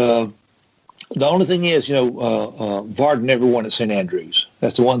 but the only thing is, Vardon never won at St. Andrews.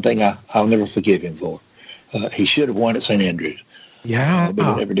 That's the one thing I'll never forgive him for. He should have won at St. Andrews. Yeah, but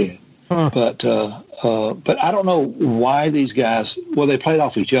he never did. Huh. But I don't know why these guys. Well, they played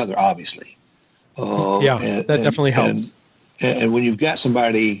off each other, obviously. That definitely helps. And when you've got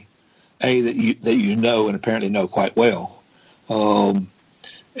somebody, that you know and apparently know quite well,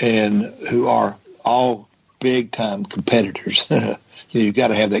 and who are all big time competitors, you've got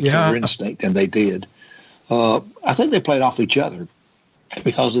to have that killer instinct, and they did. I think they played off each other.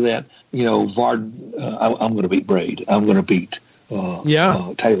 Because of that, Vardon, I'm going to beat Braid. I'm going to beat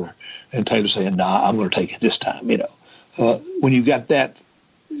Taylor, and Taylor saying, "Nah, I'm going to take it this time." When you got that.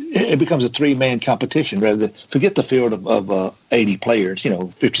 It becomes a 3-man competition rather than forget the field of 80 players,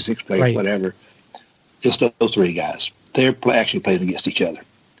 56 players, whatever. It's those 3 guys. They're actually playing against each other.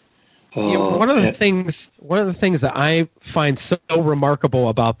 One of the things that I find so remarkable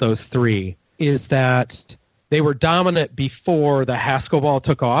about those 3 is that they were dominant before the Haskell ball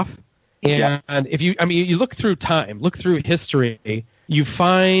took off. And if you look through time, look through history, you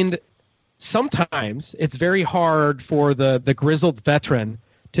find sometimes it's very hard for the grizzled veteran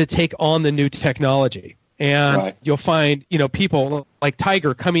to take on the new technology. And you'll find, people like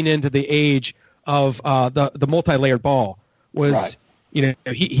Tiger coming into the age of the multi-layered ball was,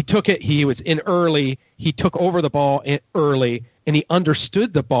 he took it, he was in early, he took over the ball early, and he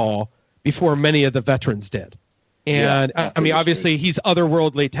understood the ball before many of the veterans did. And obviously he's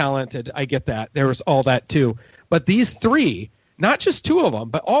otherworldly talented. I get that. There was all that too. But these 3, not just 2 of them,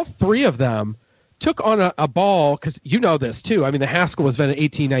 but all 3 of them took on a ball, because this too. I mean, the Haskell was invented in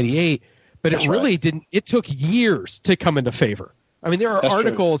 1898, but That's it really right. didn't. It took years to come into favor. I mean, there are That's true.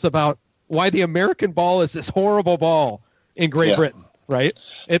 articles about why the American ball is this horrible ball in Great Yeah. Britain, right?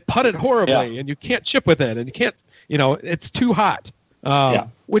 It putted horribly, Yeah. and you can't chip with it, and you can't, it's too hot. Yeah.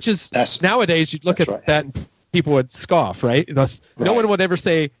 Which is That's- nowadays you'd look at that's right. that and people would scoff, right? No Right. one would ever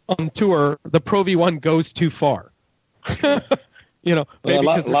say on tour the Pro V1 goes too far. Well, Maybe a lot,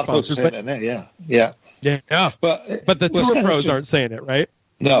 because a they're lot of folks sponsors, are saying that now. Yeah. yeah. But But the well, it's tour kinda pros interesting. aren't saying it, right?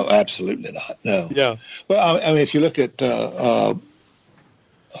 No, absolutely not. No. Yeah. Well, I mean, if you look at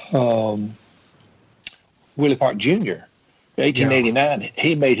Willie Park Jr., 1889,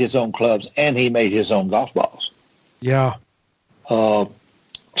 he made his own clubs and he made his own golf balls. Yeah.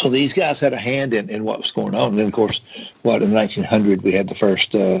 So these guys had a hand in what was going on. And then, of course, in 1900, we had the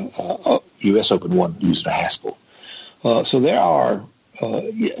first U.S. Open one using a Haskell. So there are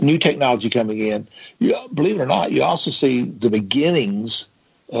new technology coming in. Believe it or not, you also see the beginnings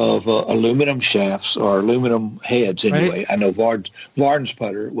of aluminum shafts or aluminum heads anyway. Right. I know Varden's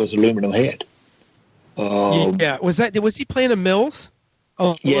putter was aluminum head. Yeah. Was he playing a Mills?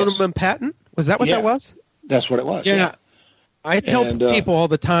 Aluminum patent? Was that what Yeah. that was? That's what it was. Yeah. I tell And, people all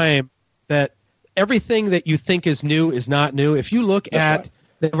the time that everything that you think is new is not new. If you look That's at,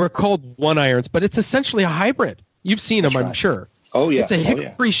 they were called one irons, but it's essentially a hybrid. You've seen That's them, I'm right. sure. Oh, yeah. It's a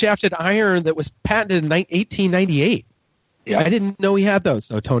hickory shafted iron that was patented in 1898. Yeah. I didn't know he had those,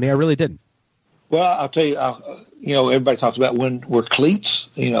 though, Tony. I really didn't. Well, I'll tell you, everybody talks about when were cleats,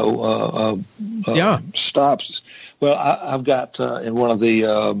 stops. Well, I've got in one of the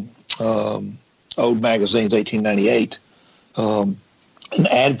old magazines, 1898, an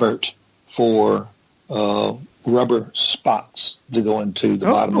advert for rubber spots to go into the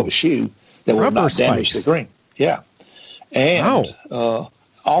bottom of a shoe that will Rubber not damage spikes. the green. Yeah. And Wow.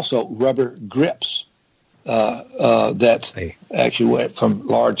 also rubber grips that Hey. actually went from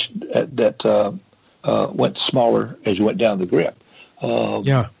large that went smaller as you went down the grip.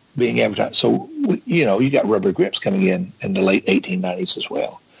 Yeah. Being advertised. So, you got rubber grips coming in the late 1890s as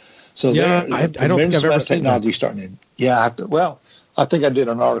well. So Yeah, there, I don't think tremendous I've ever amount of seen technology starting in. Yeah, I think I did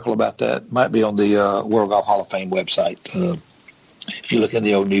an article about that. Might be on the World Golf Hall of Fame website. If you look in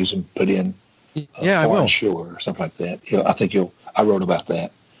the old news and put in Yeah, I foreign will. shore or something like that, I think I wrote about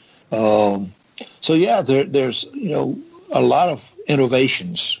that. So yeah, there's a lot of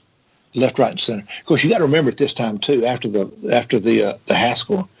innovations left, right, and center. Of course, you got to remember at this time too. After the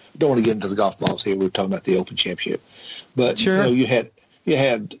Haskell, don't want to get into the golf balls here. We're talking about the Open Championship, but Sure. you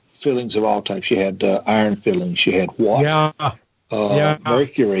had fillings of all types. You had iron fillings. You had water, Yeah.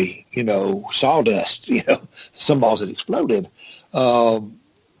 mercury. Sawdust. Some balls that exploded,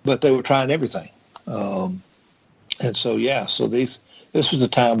 but they were trying everything. And so so this was a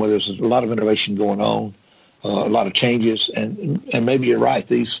time where there's a lot of innovation going on, a lot of changes, and maybe you're right.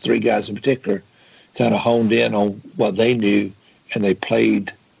 These three guys in particular kind of honed in on what they knew, and they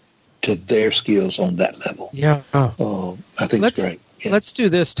played to their skills on that level. Yeah. I think it's great. Yeah. Let's do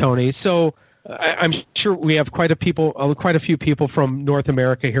this, Tony. So I'm sure we have quite a few people from North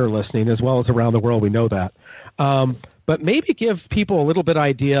America here listening, as well as around the world. We know that. But maybe give people a little bit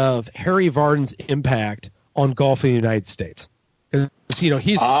idea of Harry Varden's impact on golf in the United States. Because,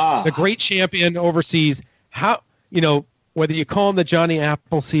 he's the great champion overseas. How, whether you call him the Johnny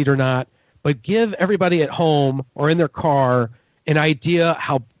Appleseed or not, but give everybody at home or in their car an idea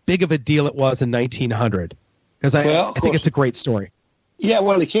how big of a deal it was in 1900. Because I think it's a great story. Yeah,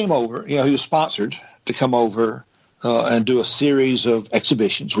 well, he came over. He was sponsored to come over and do a series of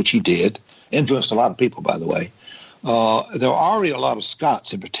exhibitions, which he did. Influenced a lot of people, by the way. There were already a lot of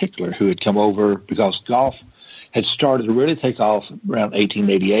Scots in particular who had come over because golf had started to really take off around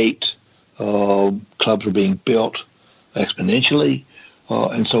 1888. Clubs were being built exponentially.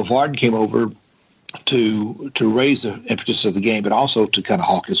 And so Varden came over to raise the impetus of the game, but also to kind of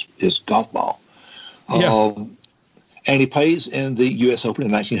hawk his golf ball. Yeah. And he plays in the U.S. Open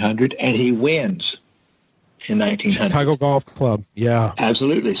in 1900, and he wins in 1900. Chicago Golf Club. Yeah.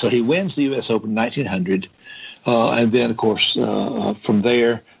 Absolutely. So he wins the U.S. Open in 1900. And then, of course, from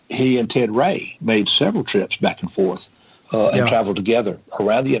there, he and Ted Ray made several trips back and forth and traveled together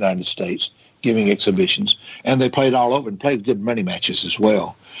around the United States, giving exhibitions. And they played all over and played good many matches as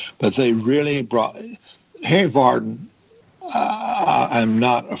well. But they really brought Harry Varden, I'm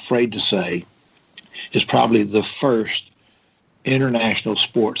not afraid to say, is probably the first international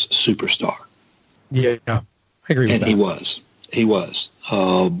sports superstar. Yeah. I agree with And that. he was. He was.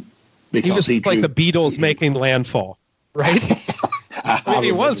 He was like the Beatles making landfall, right?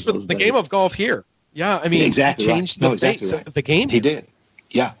 He was for the game of golf here. Yeah, I mean, exactly he changed the face of the game. He did.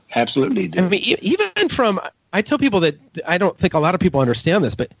 Yeah, absolutely he did. I mean, even from, I tell people that I don't think a lot of people understand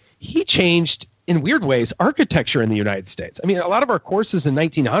this, but he changed in weird ways architecture in the United States. I mean, a lot of our courses in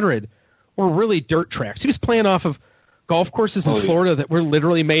 1900 were really dirt tracks. He was playing off of golf courses in Florida that were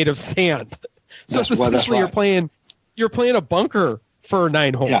literally made of sand. So essentially, you're playing a bunker for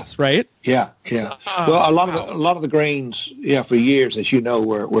 9 holes, right? Yeah. Well, a lot of the greens, for years, as you know,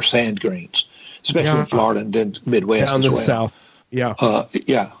 were sand greens, especially in Florida and then Midwest down as in well. the South. Yeah.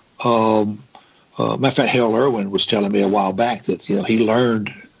 Matter of fact, Harold Irwin was telling me a while back that he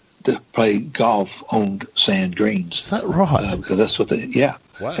learned to play golf on sand greens. Is that right? Because that's what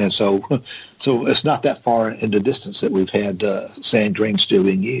Wow. And so it's not that far in the distance that we've had sand greens still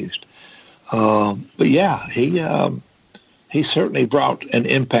being used. But yeah, he certainly brought an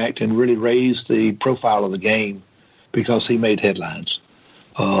impact and really raised the profile of the game because he made headlines.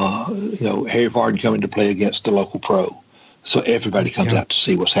 Harry Vardon coming to play against the local pro. So everybody comes out to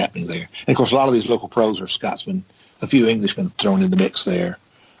see what's happening there. And, of course, a lot of these local pros are Scotsmen, a few Englishmen thrown in the mix there,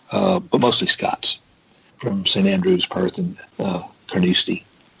 but mostly Scots from St. Andrews, Perth, and Carnoustie,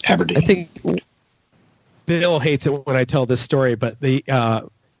 Aberdeen. I think Bill hates it when I tell this story, but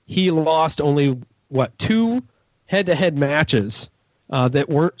he lost only, 2 head-to-head matches that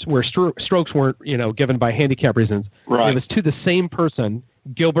weren't where strokes weren't, given by handicap reasons. Right. It was to the same person,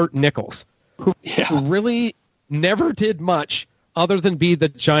 Gilbert Nichols, who really never did much other than be the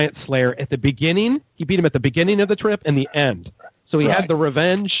giant slayer at the beginning. He beat him at the beginning of the trip and the end. So he had the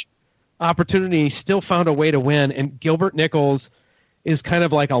revenge opportunity. He still found a way to win. And Gilbert Nichols is kind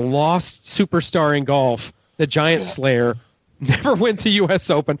of like a lost superstar in golf. The giant slayer never went to U.S.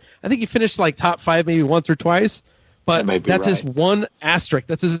 Open. I think he finished like top 5 maybe once or twice. But that's his one asterisk.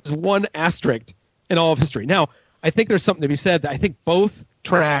 That's his one asterisk in all of history. Now, I think there's something to be said. I think both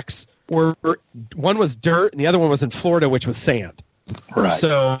tracks were, one was dirt and the other one was in Florida, which was sand. Right.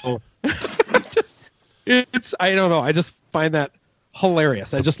 So I don't know. I just find that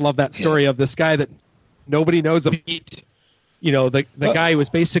hilarious. I just love that story of this guy that nobody knows about. The guy who was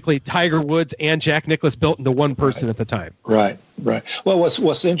basically Tiger Woods and Jack Nicklaus built into one person at the time. Right. Well,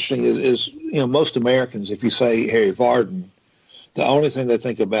 what's interesting is most Americans, if you say Harry Vardon, the only thing they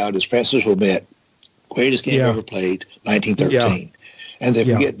think about is Francis Ouimet, greatest game ever played, 1913. Yeah. And they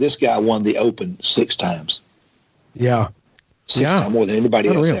forget this guy won the Open 6 times. Yeah. 6 times, more than anybody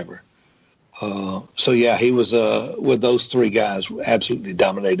else ever. He was with those 3 guys, absolutely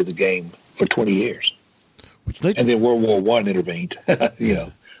dominated the game for 20 years. And then World War I intervened,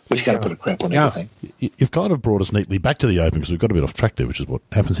 which kind of put a cramp on everything. You've kind of brought us neatly back to the Open because we've got a bit off track there, which is what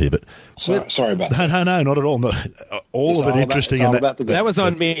happens here. But sorry about that. No, not at all. No, all of it interesting. That was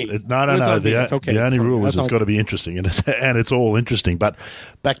on me. No. The only rule is it's got to be interesting, and it's all interesting. But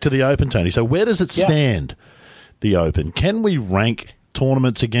back to the Open, Tony. So where does it stand, the Open? Can we rank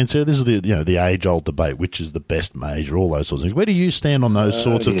tournaments against it? This is the age-old debate, which is the best major, all those sorts of things. Where do you stand on those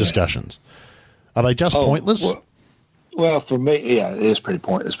sorts of discussions? Are they just pointless? Well, for me, it is pretty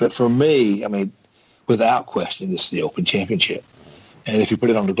pointless. But for me, I mean, without question, it's the Open Championship. And if you put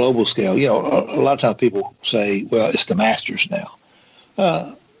it on the global scale, a lot of times people say, well, it's the Masters now.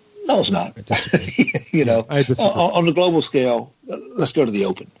 No, it's not. On the global scale, let's go to the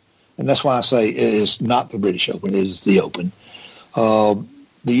Open. And that's why I say it is not the British Open, it is the Open. The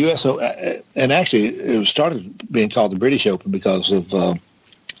U.S. and actually it started being called the British Open because of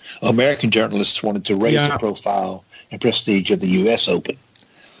American journalists wanted to raise the profile and prestige of the U.S. Open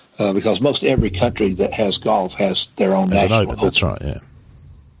because most every country that has golf has their own national Open. That's right.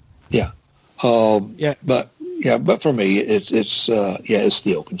 But for me, it's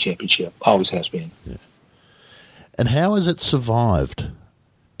the Open Championship. Always has been. Yeah. And how has it survived?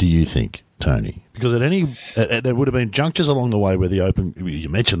 Do you think, Tony? Because there would have been junctures along the way where the Open, you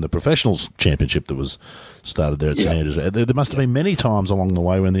mentioned the Professionals Championship that was started there at St Andrews. There must have been many times along the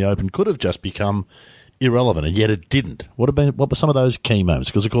way when the Open could have just become irrelevant, and yet it didn't. What were some of those key moments?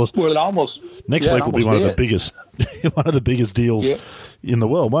 Because of course, next week will be one of the biggest deals in the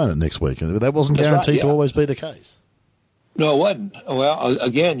world, won't it? Next week, that wasn't guaranteed to always be the case. No, it wasn't. Well,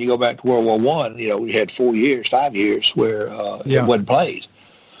 again, you go back to World War I. We had 5 years where it wasn't played.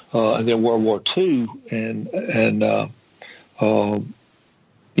 And then World War II, and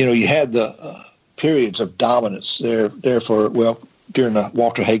you had the periods of dominance there during the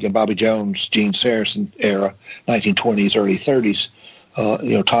Walter Hagen, Bobby Jones, Gene Sarazen era, 1920s, early 30s.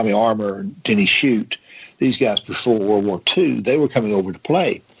 Tommy Armour and Denny Shute, these guys before World War II, they were coming over to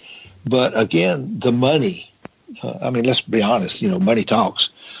play. But again, the money, let's be honest, money talks,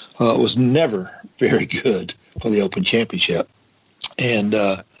 was never very good for the Open Championship. And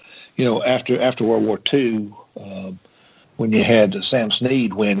after World War II, when you had Sam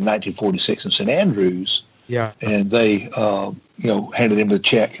Snead win in 1946 in St. Andrews, Yeah. And they, handed him the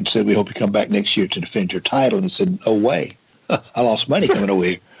check and said, "We hope you come back next year to defend your title." And he said, "No way. I lost money coming over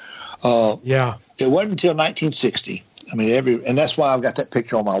here." Yeah. It wasn't until 1960. I mean, and that's why I've got that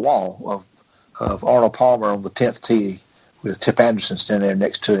picture on my wall of Arnold Palmer on the 10th tee with Tip Anderson standing there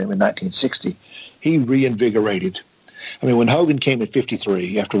next to him in 1960. He reinvigorated. I mean, when Hogan came in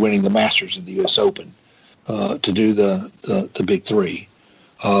 53 after winning the Masters in the U.S. Open to do the Big Three,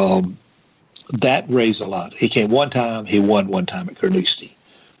 that raised a lot. He came one time. He won one time at Carnoustie,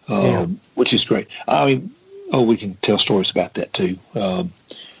 which is great. I mean, we can tell stories about that too,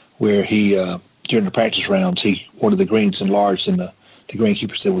 where he during the practice rounds he wanted the greens enlarged, and the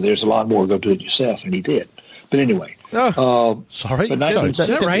greenkeeper said, "Well, there's a lot more. Go do it yourself," and he did. But anyway, sorry, but is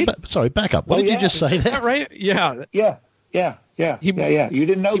that right? Sorry, back up. What did you just say there? Is that right? Yeah. Yeah. You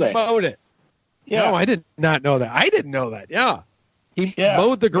didn't know that. He mowed it. Yeah. No, I did not know that. I didn't know that. Yeah. He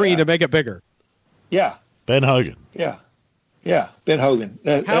mowed the green to make it bigger. Yeah. Ben Hogan. Yeah. Ben Hogan.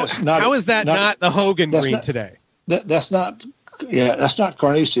 How is that not the Hogan green today? That's not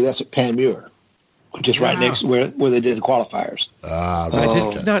Carnoustie. That's at Panmure, which is right next where they did the qualifiers.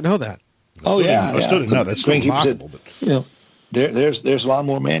 I did not know that. I still didn't know. That's remarkable. Said, there's a lot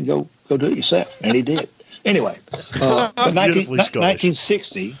more, man. Go do it yourself, and he did. Anyway, but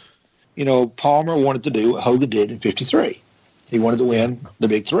 1960, Palmer wanted to do what Hogan did in 53. He wanted to win the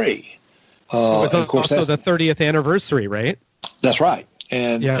Big Three. It was of course also the 30th anniversary, right? That's right,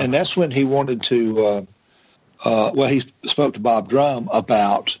 and that's when he wanted to. He spoke to Bob Drum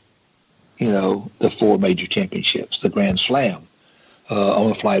about, the 4 major championships, the Grand Slam, on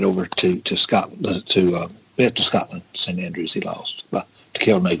the flight over to Scotland, to Scotland, St Andrews. He lost to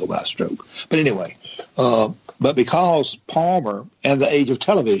Kellnagel by a stroke. But anyway, but because Palmer and the age of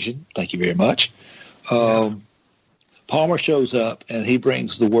television, thank you very much, Palmer shows up and he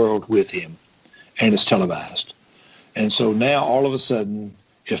brings the world with him, and it's televised. And so now all of a sudden,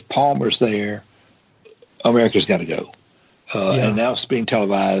 if Palmer's there, America's got to go. And now it's being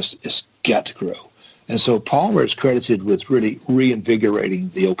televised. It's got to grow. And so Palmer is credited with really reinvigorating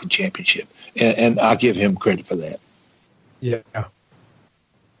the Open Championship. And I give him credit for that. Yeah.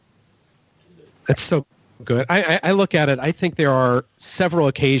 That's so good. I look at it. I think there are several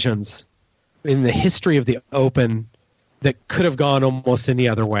occasions in the history of the Open that could have gone almost any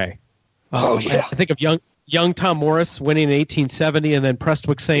other way. I think of young Tom Morris winning in 1870, and then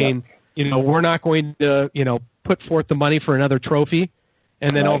Prestwick saying, we're not going to, put forth the money for another trophy.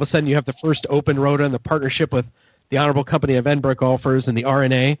 And then all of a sudden you have the first Open Rota in the partnership with the Honorable Company of Edinburgh Golfers and the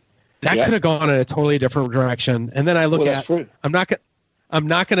RNA. That could have gone in a totally different direction. And then I look at, I'm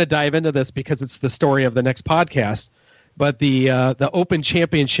not going to dive into this because it's the story of the next podcast, but the Open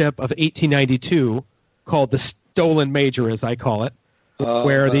Championship of 1892, called the Stolen Major, as I call it,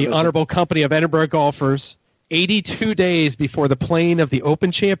 where the Honorable Company of Edinburgh Golfers, 82 days before the playing of the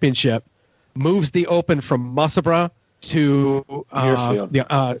Open Championship, moves the Open from Musselburgh to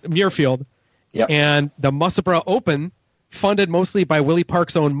Muirfield. Yep. And the Musselburgh Open, funded mostly by Willie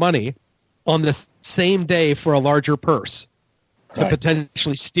Park's own money, on the same day for a larger purse to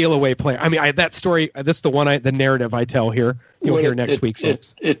potentially steal away player. I mean, that story, this is the narrative I tell here. You'll hear next week,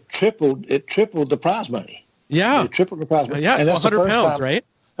 folks. It tripled the prize money. Yeah. It tripled the prize money. Yeah, and that's 100 pounds, time, right?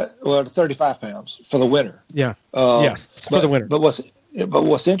 35 pounds for the winner. Yeah. For the winner. But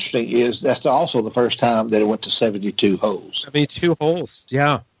what's interesting is that's also the first time that it went to 72 holes. 72 holes,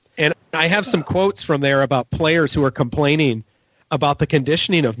 yeah. And I have some quotes from there about players who are complaining about the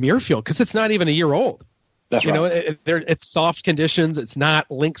conditioning of Muirfield, because it's not even a year old. That's right. It's soft conditions. It's not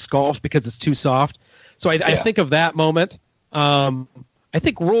links golf because it's too soft. So I think of that moment. I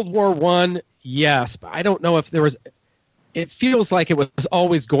think World War I, yes, but I don't know if there was. It feels like it was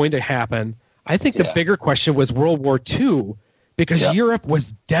always going to happen. I think the bigger question was World War II, because Europe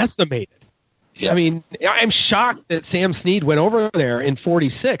was decimated. I mean, I'm shocked that Sam Snead went over there in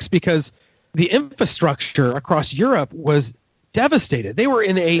 46, because the infrastructure across Europe was devastated. They were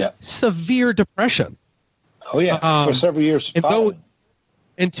in a severe depression. Oh, yeah, for several years following.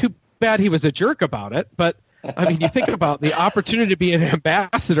 And too bad he was a jerk about it. But, I mean, you think about the opportunity to be an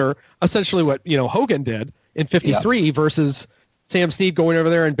ambassador, essentially what, Hogan did in 53 versus Sam Snead going over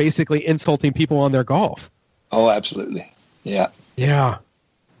there and basically insulting people on their golf. Oh, absolutely. Yeah. Yeah.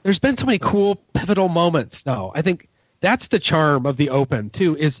 There's been so many cool pivotal moments, though. I think that's the charm of the Open,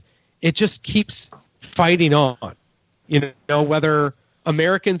 too, is it just keeps fighting on. Whether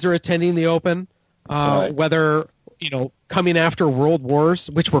Americans are attending the Open, whether, coming after world wars,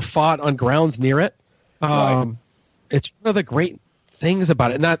 which were fought on grounds near it. It's one of the great things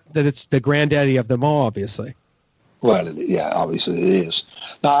about it. Not that it's the granddaddy of them all, obviously. Well, yeah, obviously it is.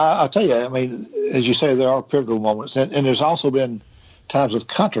 Now, I'll tell you, I mean, as you say, there are pivotal moments, and there's also been times of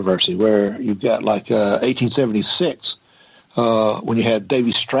controversy where you've got like 1876 when you had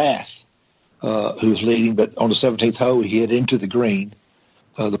Davy Strath, who was leading, but on the 17th hole, he hit into the green.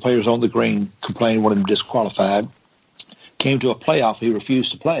 The players on the green complained, wanted him disqualified. Came to a playoff, he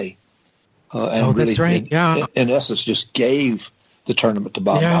refused to play. And really, that's right. In essence, just gave the tournament to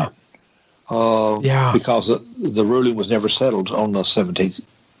Bob Martin. Because the ruling was never settled on the 17th,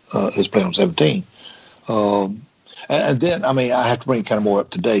 his play on 17. And then, I mean, I have to bring kind of more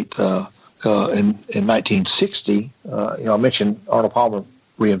up to date. In 1960, I mentioned Arnold Palmer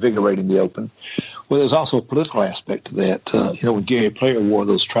reinvigorating the Open. Well, there's also a political aspect to that. When Gary Player wore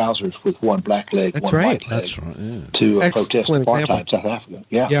those trousers with one black leg, one white leg, to protest apartheid in South Africa.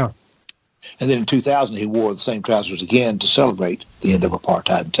 Yeah. And then in 2000, he wore the same trousers again to celebrate the end of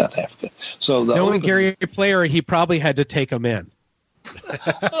apartheid in South Africa. So knowing Gary Player, he probably had to take him in.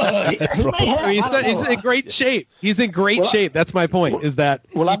 He's in great shape. He's in great shape. That's my point. Is that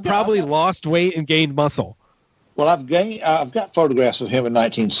he probably lost weight and gained muscle. Well, I've got photographs of him in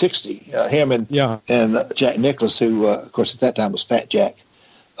 1960. Him and Jack Nicklaus, who of course at that time was Fat Jack.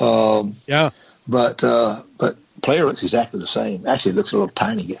 But Player looks exactly the same. Actually, he looks a little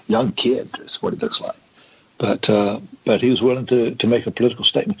tiny, young kid. Is what he looks like. But he was willing to make a political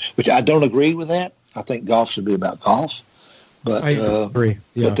statement, which I don't agree with that. I think golf should be about golf. But I agree.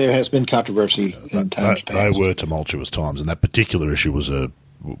 Yeah. But there has been controversy in times past. They were tumultuous times, and that particular issue was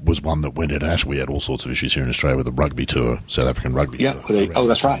one that went at Ash. We had all sorts of issues here in Australia with the rugby tour, South African rugby tour.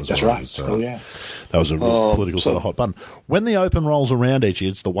 That's right. That's right. That was a real political sort of hot button. When the Open rolls around each year,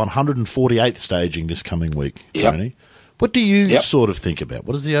 it's the 148th staging this coming week, Tony. What do you sort of think about?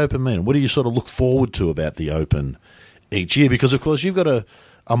 What does the Open mean? What do you sort of look forward to about the Open each year? Because, of course, you've got a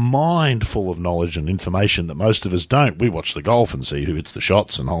mind full of knowledge and information that most of us don't. We watch the golf and see who hits the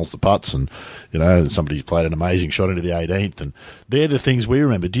shots and holds the putts, and somebody's played an amazing shot into the 18th, and they're the things we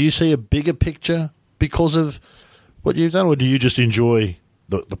remember. Do you see a bigger picture because of what you've done, or do you just enjoy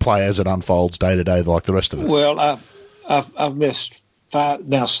the play as it unfolds day to day like the rest of us? Well, I've missed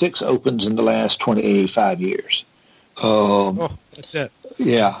 6 Opens in the last 25 years. That's it.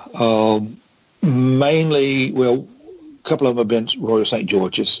 Yeah. Mainly, a couple of them have been Royal St.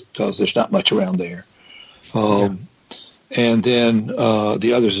 George's because there's not much around there. And then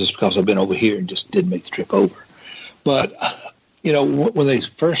the others is because I've been over here and just didn't make the trip over. But, when they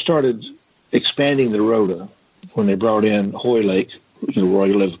first started expanding the Rota, when they brought in Hoylake,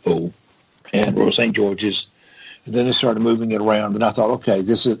 Royal Liverpool, and Royal St. George's, and then they started moving it around, and I thought, okay,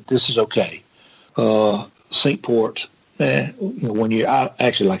 this is okay. St. Port, 1 year, I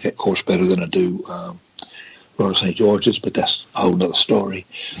actually like that course better than I do Royal St. George's, but that's a whole other story.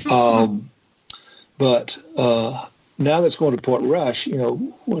 But now that's going to Port Rush,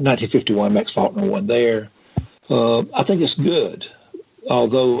 1951, Max Faulkner won there. I think it's good,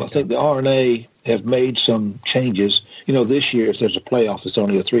 although I think the R&A have made some changes. This year, if there's a playoff, it's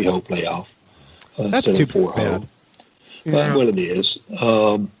only a 3-hole playoff instead of 4-hole. Well, it is.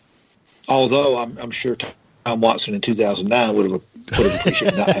 Although I'm sure Tom Watson in 2009 would have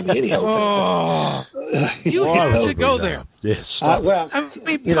appreciated not having any hope. You have to go there. Yes.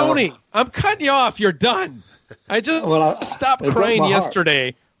 Tony, I'm cutting you off. You're done. I just stopped crying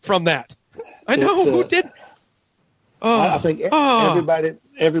yesterday from that. I know. Who did? I think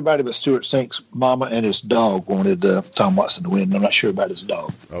everybody but Stuart Sink's mama and his dog wanted Tom Watson to win. I'm not sure about his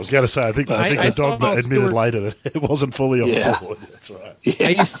dog. I was going to say, I think the dog admitted later that it wasn't fully on board. That's right. Yeah. I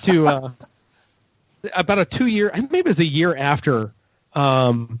used to, about a 2 year, maybe it was a year after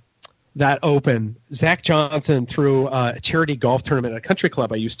that Open, Zach Johnson threw a charity golf tournament at a country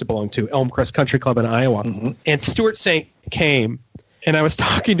club I used to belong to, Elmcrest Country Club in Iowa. Mm-hmm. And Stuart Sink came, and I was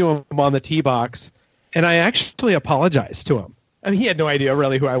talking to him on the tee box, and I actually apologized to him. I mean, he had no idea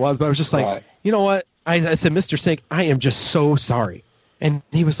really who I was, but I was just like, You know what? I said, Mr. Sink, I am just so sorry. And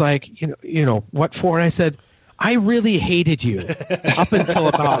he was like, what for? And I said, I really hated you up until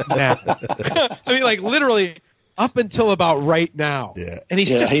about now. I mean, like literally up until about right now. Yeah. And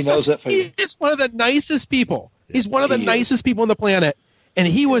he knows that. He's one of the nicest people. He's one of the nicest people on the planet. And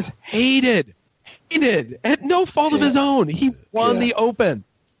he was hated at no fault of his own. He won the Open.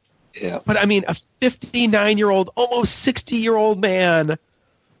 Yeah. But I mean, a 59-year-old, almost 60-year-old man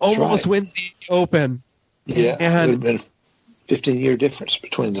almost wins the Open. Yeah. And it would have been a 15-year difference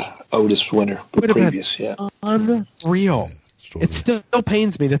between the oldest winner the previous. Yeah. Unreal. It still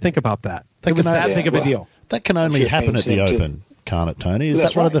pains me to think about that. It was that big of a deal. That can only happen at the Open. can't it, Tony? Is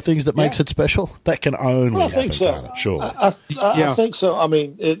That's that one of right. the things that makes it special? That can only Well, I happen, think so. can't it? Sure. I think so. I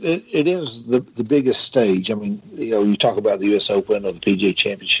mean, it is the biggest stage. I mean, you talk about the U.S. Open or the PGA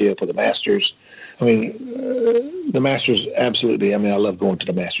Championship or the Masters. I mean, the Masters, absolutely. I mean, I love going to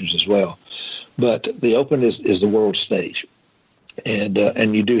the Masters as well. But the Open is the world stage. And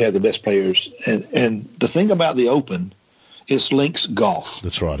you do have the best players. And the thing about the Open, it's links golf.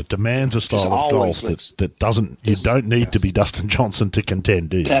 That's right. It demands a style of always golf that doesn't. You don't need to be Dustin Johnson to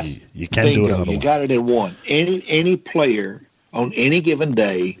contend, do you? You can do it another way. You got it in one. Any player on any given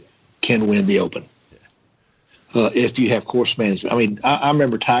day can win the Open if you have course management. I mean, I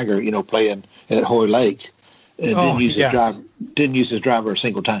remember Tiger, playing at Hoy Lake and didn't use his driver a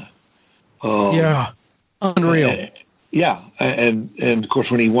single time. Unreal. And of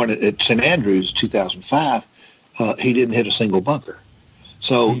course when he won it at St. Andrews 2005. He didn't hit a single bunker.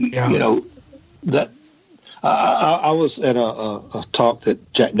 So, that I was at a talk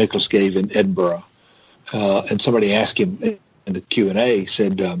that Jack Nicklaus gave in Edinburgh, and somebody asked him in the Q&A,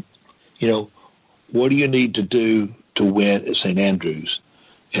 said, what do you need to do to win at St. Andrews?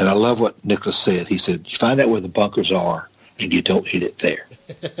 And I love what Nicklaus said. He said, you find out where the bunkers are, and you don't hit it there.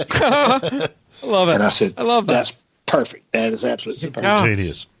 I love it. And I said, I love that. That's perfect. That is absolutely perfect. Yeah.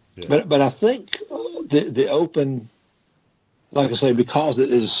 Genius. Yeah. But I think the Open, like I say, because it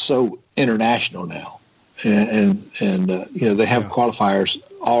is so international now, and they have qualifiers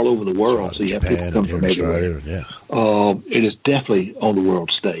all over the world, right, so you have Japan, people come from everywhere. It is definitely on the world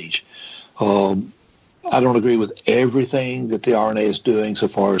stage. I don't agree with everything that the R&A is doing so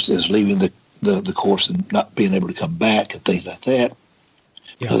far as leaving the course and not being able to come back and things like that,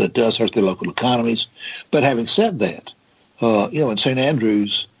 because it does hurt their local economies. But having said that, in St.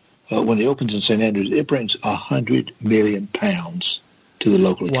 Andrews, when the Open's in St. Andrews, it brings £100 million to the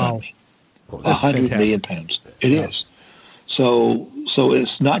local economy. Well, £100 million. It is. So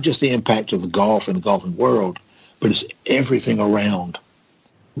it's not just the impact of the golf and the golfing world, but it's everything around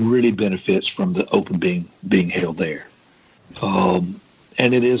really benefits from the Open being held there. And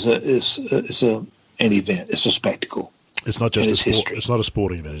it is an event. It's a spectacle. It's not just a sport. History. It's not a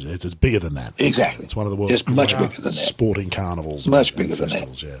sporting event. It's bigger than that. Exactly. It's one of the world's It's much bigger than that. Sporting carnivals. Much and bigger than that.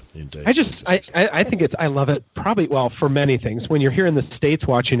 festivals. Yeah, indeed. I think I love it probably, for many things. When you're here in the States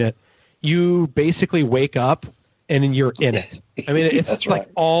watching it, you basically wake up and you're in it. I mean, it's That's like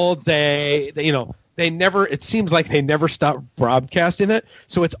right. all day, it seems like they never stop broadcasting it.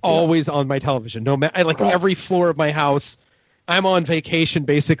 So it's always on my television. No matter, every floor of my house, I'm on vacation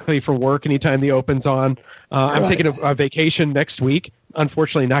basically for work anytime the Open's on. I'm taking a vacation next week.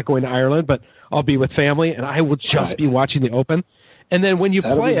 Unfortunately, not going to Ireland, but I'll be with family, and I will just be watching the Open. And then when you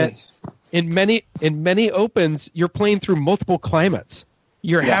play it, in many Opens, you're playing through multiple climates.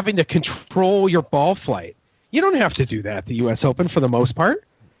 You're having to control your ball flight. You don't have to do that at the U.S. Open for the most part.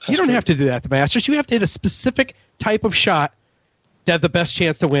 You don't have to do that at the Masters. You have to hit a specific type of shot to have the best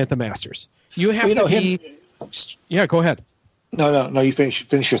chance to win at the Masters. You have to be... Yeah, go ahead. No, you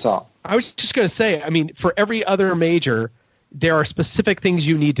finish your thought. I was just going to say, I mean, for every other major, there are specific things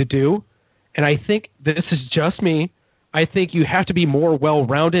you need to do. And I think this is just me. I think you have to be more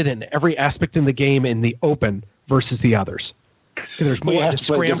well-rounded in every aspect in the game in the Open versus the others. There's more, the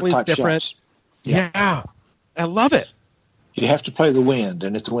scrambling's different. Yeah, I love it. You have to play the wind,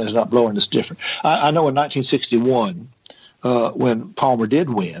 and if the wind's not blowing, it's different. I know in 1961, when Palmer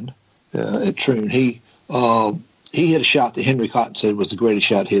did win at Troon, he hit a shot that Henry Cotton said was the greatest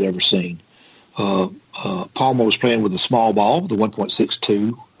shot he'd ever seen. Palmer was playing with a small ball, the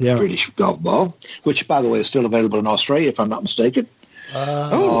 1.62 British golf ball, which, by the way, is still available in Australia, if I'm not mistaken.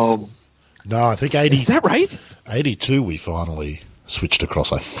 No, I think 80. Is that right? 82 we finally switched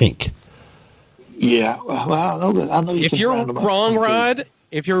across, I think. Yeah, well, I know. If you're wrong, Rod,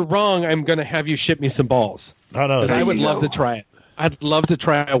 if you're wrong, I'm going to have you ship me some balls. No. I would love to try it. I'd love to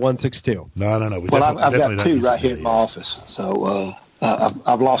try a 162. No. I've got two right here in my office, so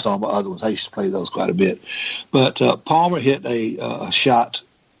I've lost all my other ones. I used to play those quite a bit. But Palmer hit a shot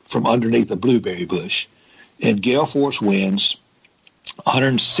from underneath a blueberry bush, and gale force winds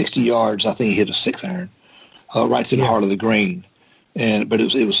 160 yards. I think he hit a 6-iron right to the heart of the green. But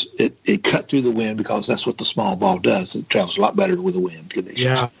it cut through the wind because that's what the small ball does. It travels a lot better with the wind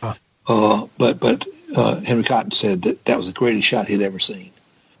conditions. Yeah. But Henry Cotton said that was the greatest shot he'd ever seen.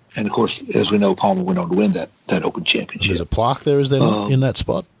 And of course, as we know, Palmer went on to win that Open Championship. There's a plaque there, is there, not, in that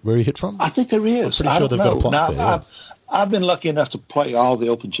spot where he hit from? I think there is. I'm pretty sure they've got a plaque there. I've been lucky enough to play all the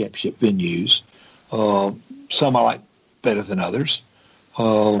Open Championship venues. Some I like better than others.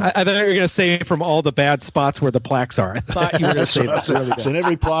 I thought you were going to say from all the bad spots where the plaques are. I thought you were going to say that. It's in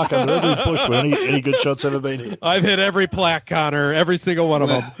every plaque under every bush where any good shots ever been hit. I've hit every plaque, Connor, every single one of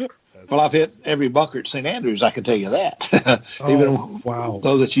them. Well, I've hit every bunker at St. Andrews, I can tell you that. Even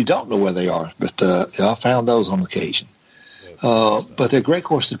those that you don't know where they are. But I found those on occasion. But they're great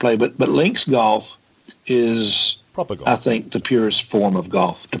courses to play. But links golf is, proper golf. I think, the purest form of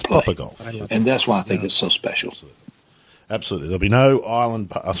golf to play. Proper golf. And that's why I think it's so special. Absolutely. There'll be no island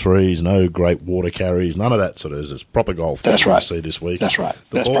par threes, no great water carries, none of that sort of is. It's proper golf. That's right. See this week. That's right.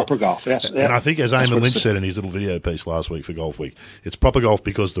 That's proper golf. Yes. And I think, as Eamon Lynch said in his little video piece last week for Golf Week, it's proper golf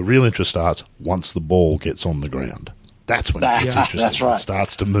because the real interest starts once the ball gets on the ground. That's when it's interesting. That's right. It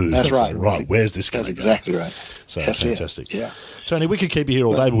starts to move. That's right. Right. Where's this going? That's exactly right. So that's fantastic. Yeah. Tony, we could keep you here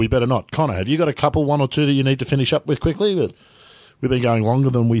all day, but we better not. Connor, have you got a couple, one or two that you need to finish up with quickly? But we've been going longer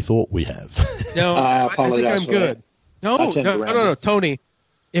than we thought we have. No, I apologize. I think I'm good. No, Tony.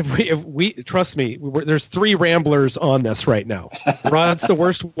 If we trust me, there's 3 ramblers on this right now. Rod's the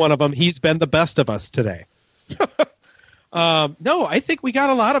worst one of them. He's been the best of us today. No, I think we got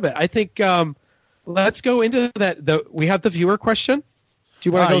a lot of it. I think let's go into that. We have the viewer question. Do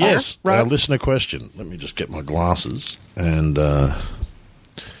you want to go yes, there, Rod? Our listener question. Let me just get my glasses. And I'm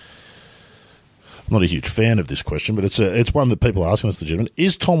not a huge fan of this question, but it's one that people are asking us, legitimate.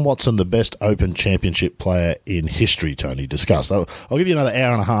 Is Tom Watson the best Open Championship player in history, Tony? Discussed. I'll give you another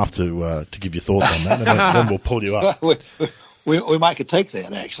hour and a half to give your thoughts on that, and then we'll pull you up. We might could take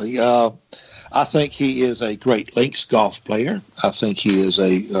that, actually. I think he is a great links golf player. I think he is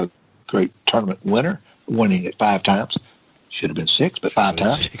a great tournament winner, winning it 5 times. Should have been 6, but 5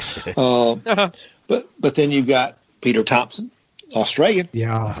 times. But then you've got Peter Thompson, Australian.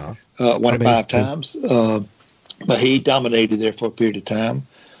 Yeah. Won it 5 times. But he dominated there for a period of time.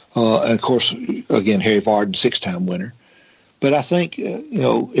 And of course, again, Harry Varden, 6-time winner. But I think,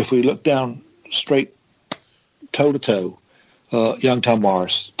 if we look down straight toe to toe, young Tom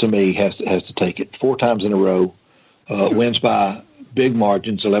Morris, to me, has to take it 4 times in a row. Wins by big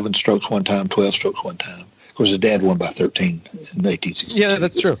margins, 11 strokes one time, 12 strokes one time. Of course, his dad won by 13 in 1862. Yeah,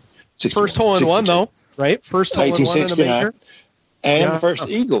 that's true. First hole in one, though, right? First hole in one in a major. And first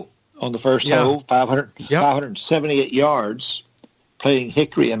eagle on the first hole, 578 yards, playing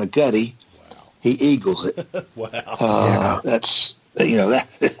hickory and a gutty. He eagles it. Wow. That's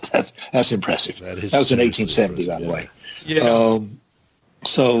that's impressive. That was in 1870, by the way. Yeah.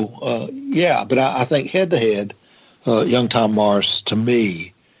 But I think head-to-head, young Tom Morris, to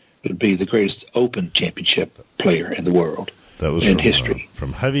me, would be the greatest Open Championship player in the world. That was in history.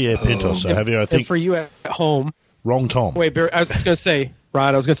 From Javier Pintos. So Javier, I think for you at home, wrong Tom. Wait, I was just going to say,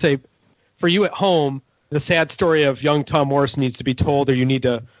 Rod, for you at home, the sad story of young Tom Morris needs to be told, or you need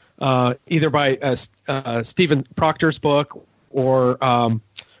to either buy Stephen Proctor's book or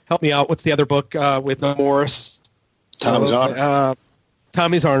help me out. What's the other book with Morris? Tommy's Honor.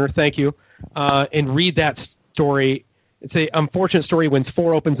 Tommy's Honor. Thank you. And read that story. It's a unfortunate story. He wins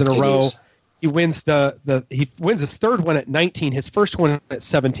 4 Opens in a row. He wins he wins his 3rd one at 19, his first one at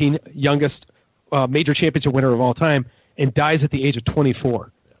 17, youngest major championship winner of all time, and dies at the age of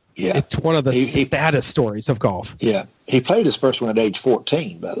 24. Yeah, it's one of the saddest stories of golf. Yeah, he played his first one at age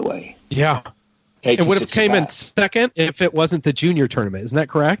 14, by the way. Yeah, it would have came in second if it wasn't the junior tournament. Isn't that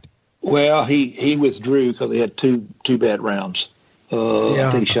correct? Well, he withdrew because he had two bad rounds. I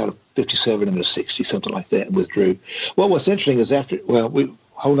think he shot a 57 and a 60, something like that, and withdrew. Well, what's interesting is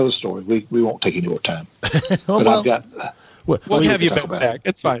whole other story. We won't take any more time. But I've got. We'll have you back.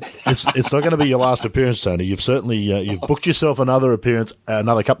 It's fine. It's not going to be your last appearance, Tony. You've certainly you've booked yourself another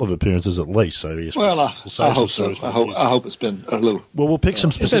couple of appearances at least. So yes, I hope so. I hope it's been a little. Well, we'll pick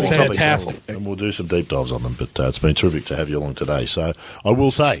some specific topics and we'll do some deep dives on them. But it's been terrific to have you along today. So I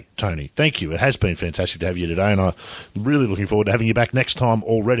will say, Tony, thank you. It has been fantastic to have you today, and I'm really looking forward to having you back next time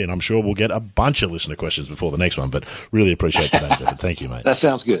already. And I'm sure we'll get a bunch of listener questions before the next one. But really appreciate today's effort. Thank you, mate. That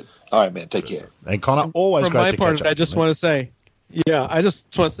sounds good. All right, man. Take care. And Connor, always From great my to part, catch up. I just want to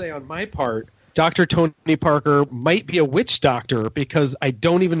say, on my part, Dr. Tony Parker might be a witch doctor because I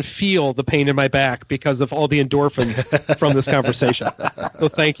don't even feel the pain in my back because of all the endorphins from this conversation. So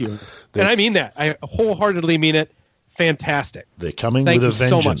thank you. And I mean that. I wholeheartedly mean it. Fantastic. They're coming Thank with a you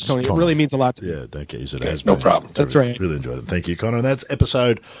so vengeance, much, Tony. Connor. It really means a lot to me. Yeah, don't get used to it. Has No been problem. That's right. Really enjoyed it. Thank you, Connor. And that's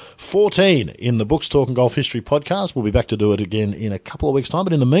episode 14 in the Books Talking Golf History podcast. We'll be back to do it again in a couple of weeks' time.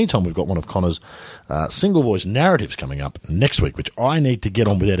 But in the meantime, we've got one of Connor's single voice narratives coming up next week, which I need to get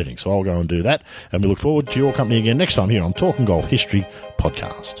on with editing. So I'll go and do that. And we look forward to your company again next time here on Talking Golf History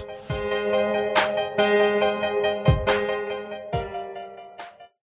podcast.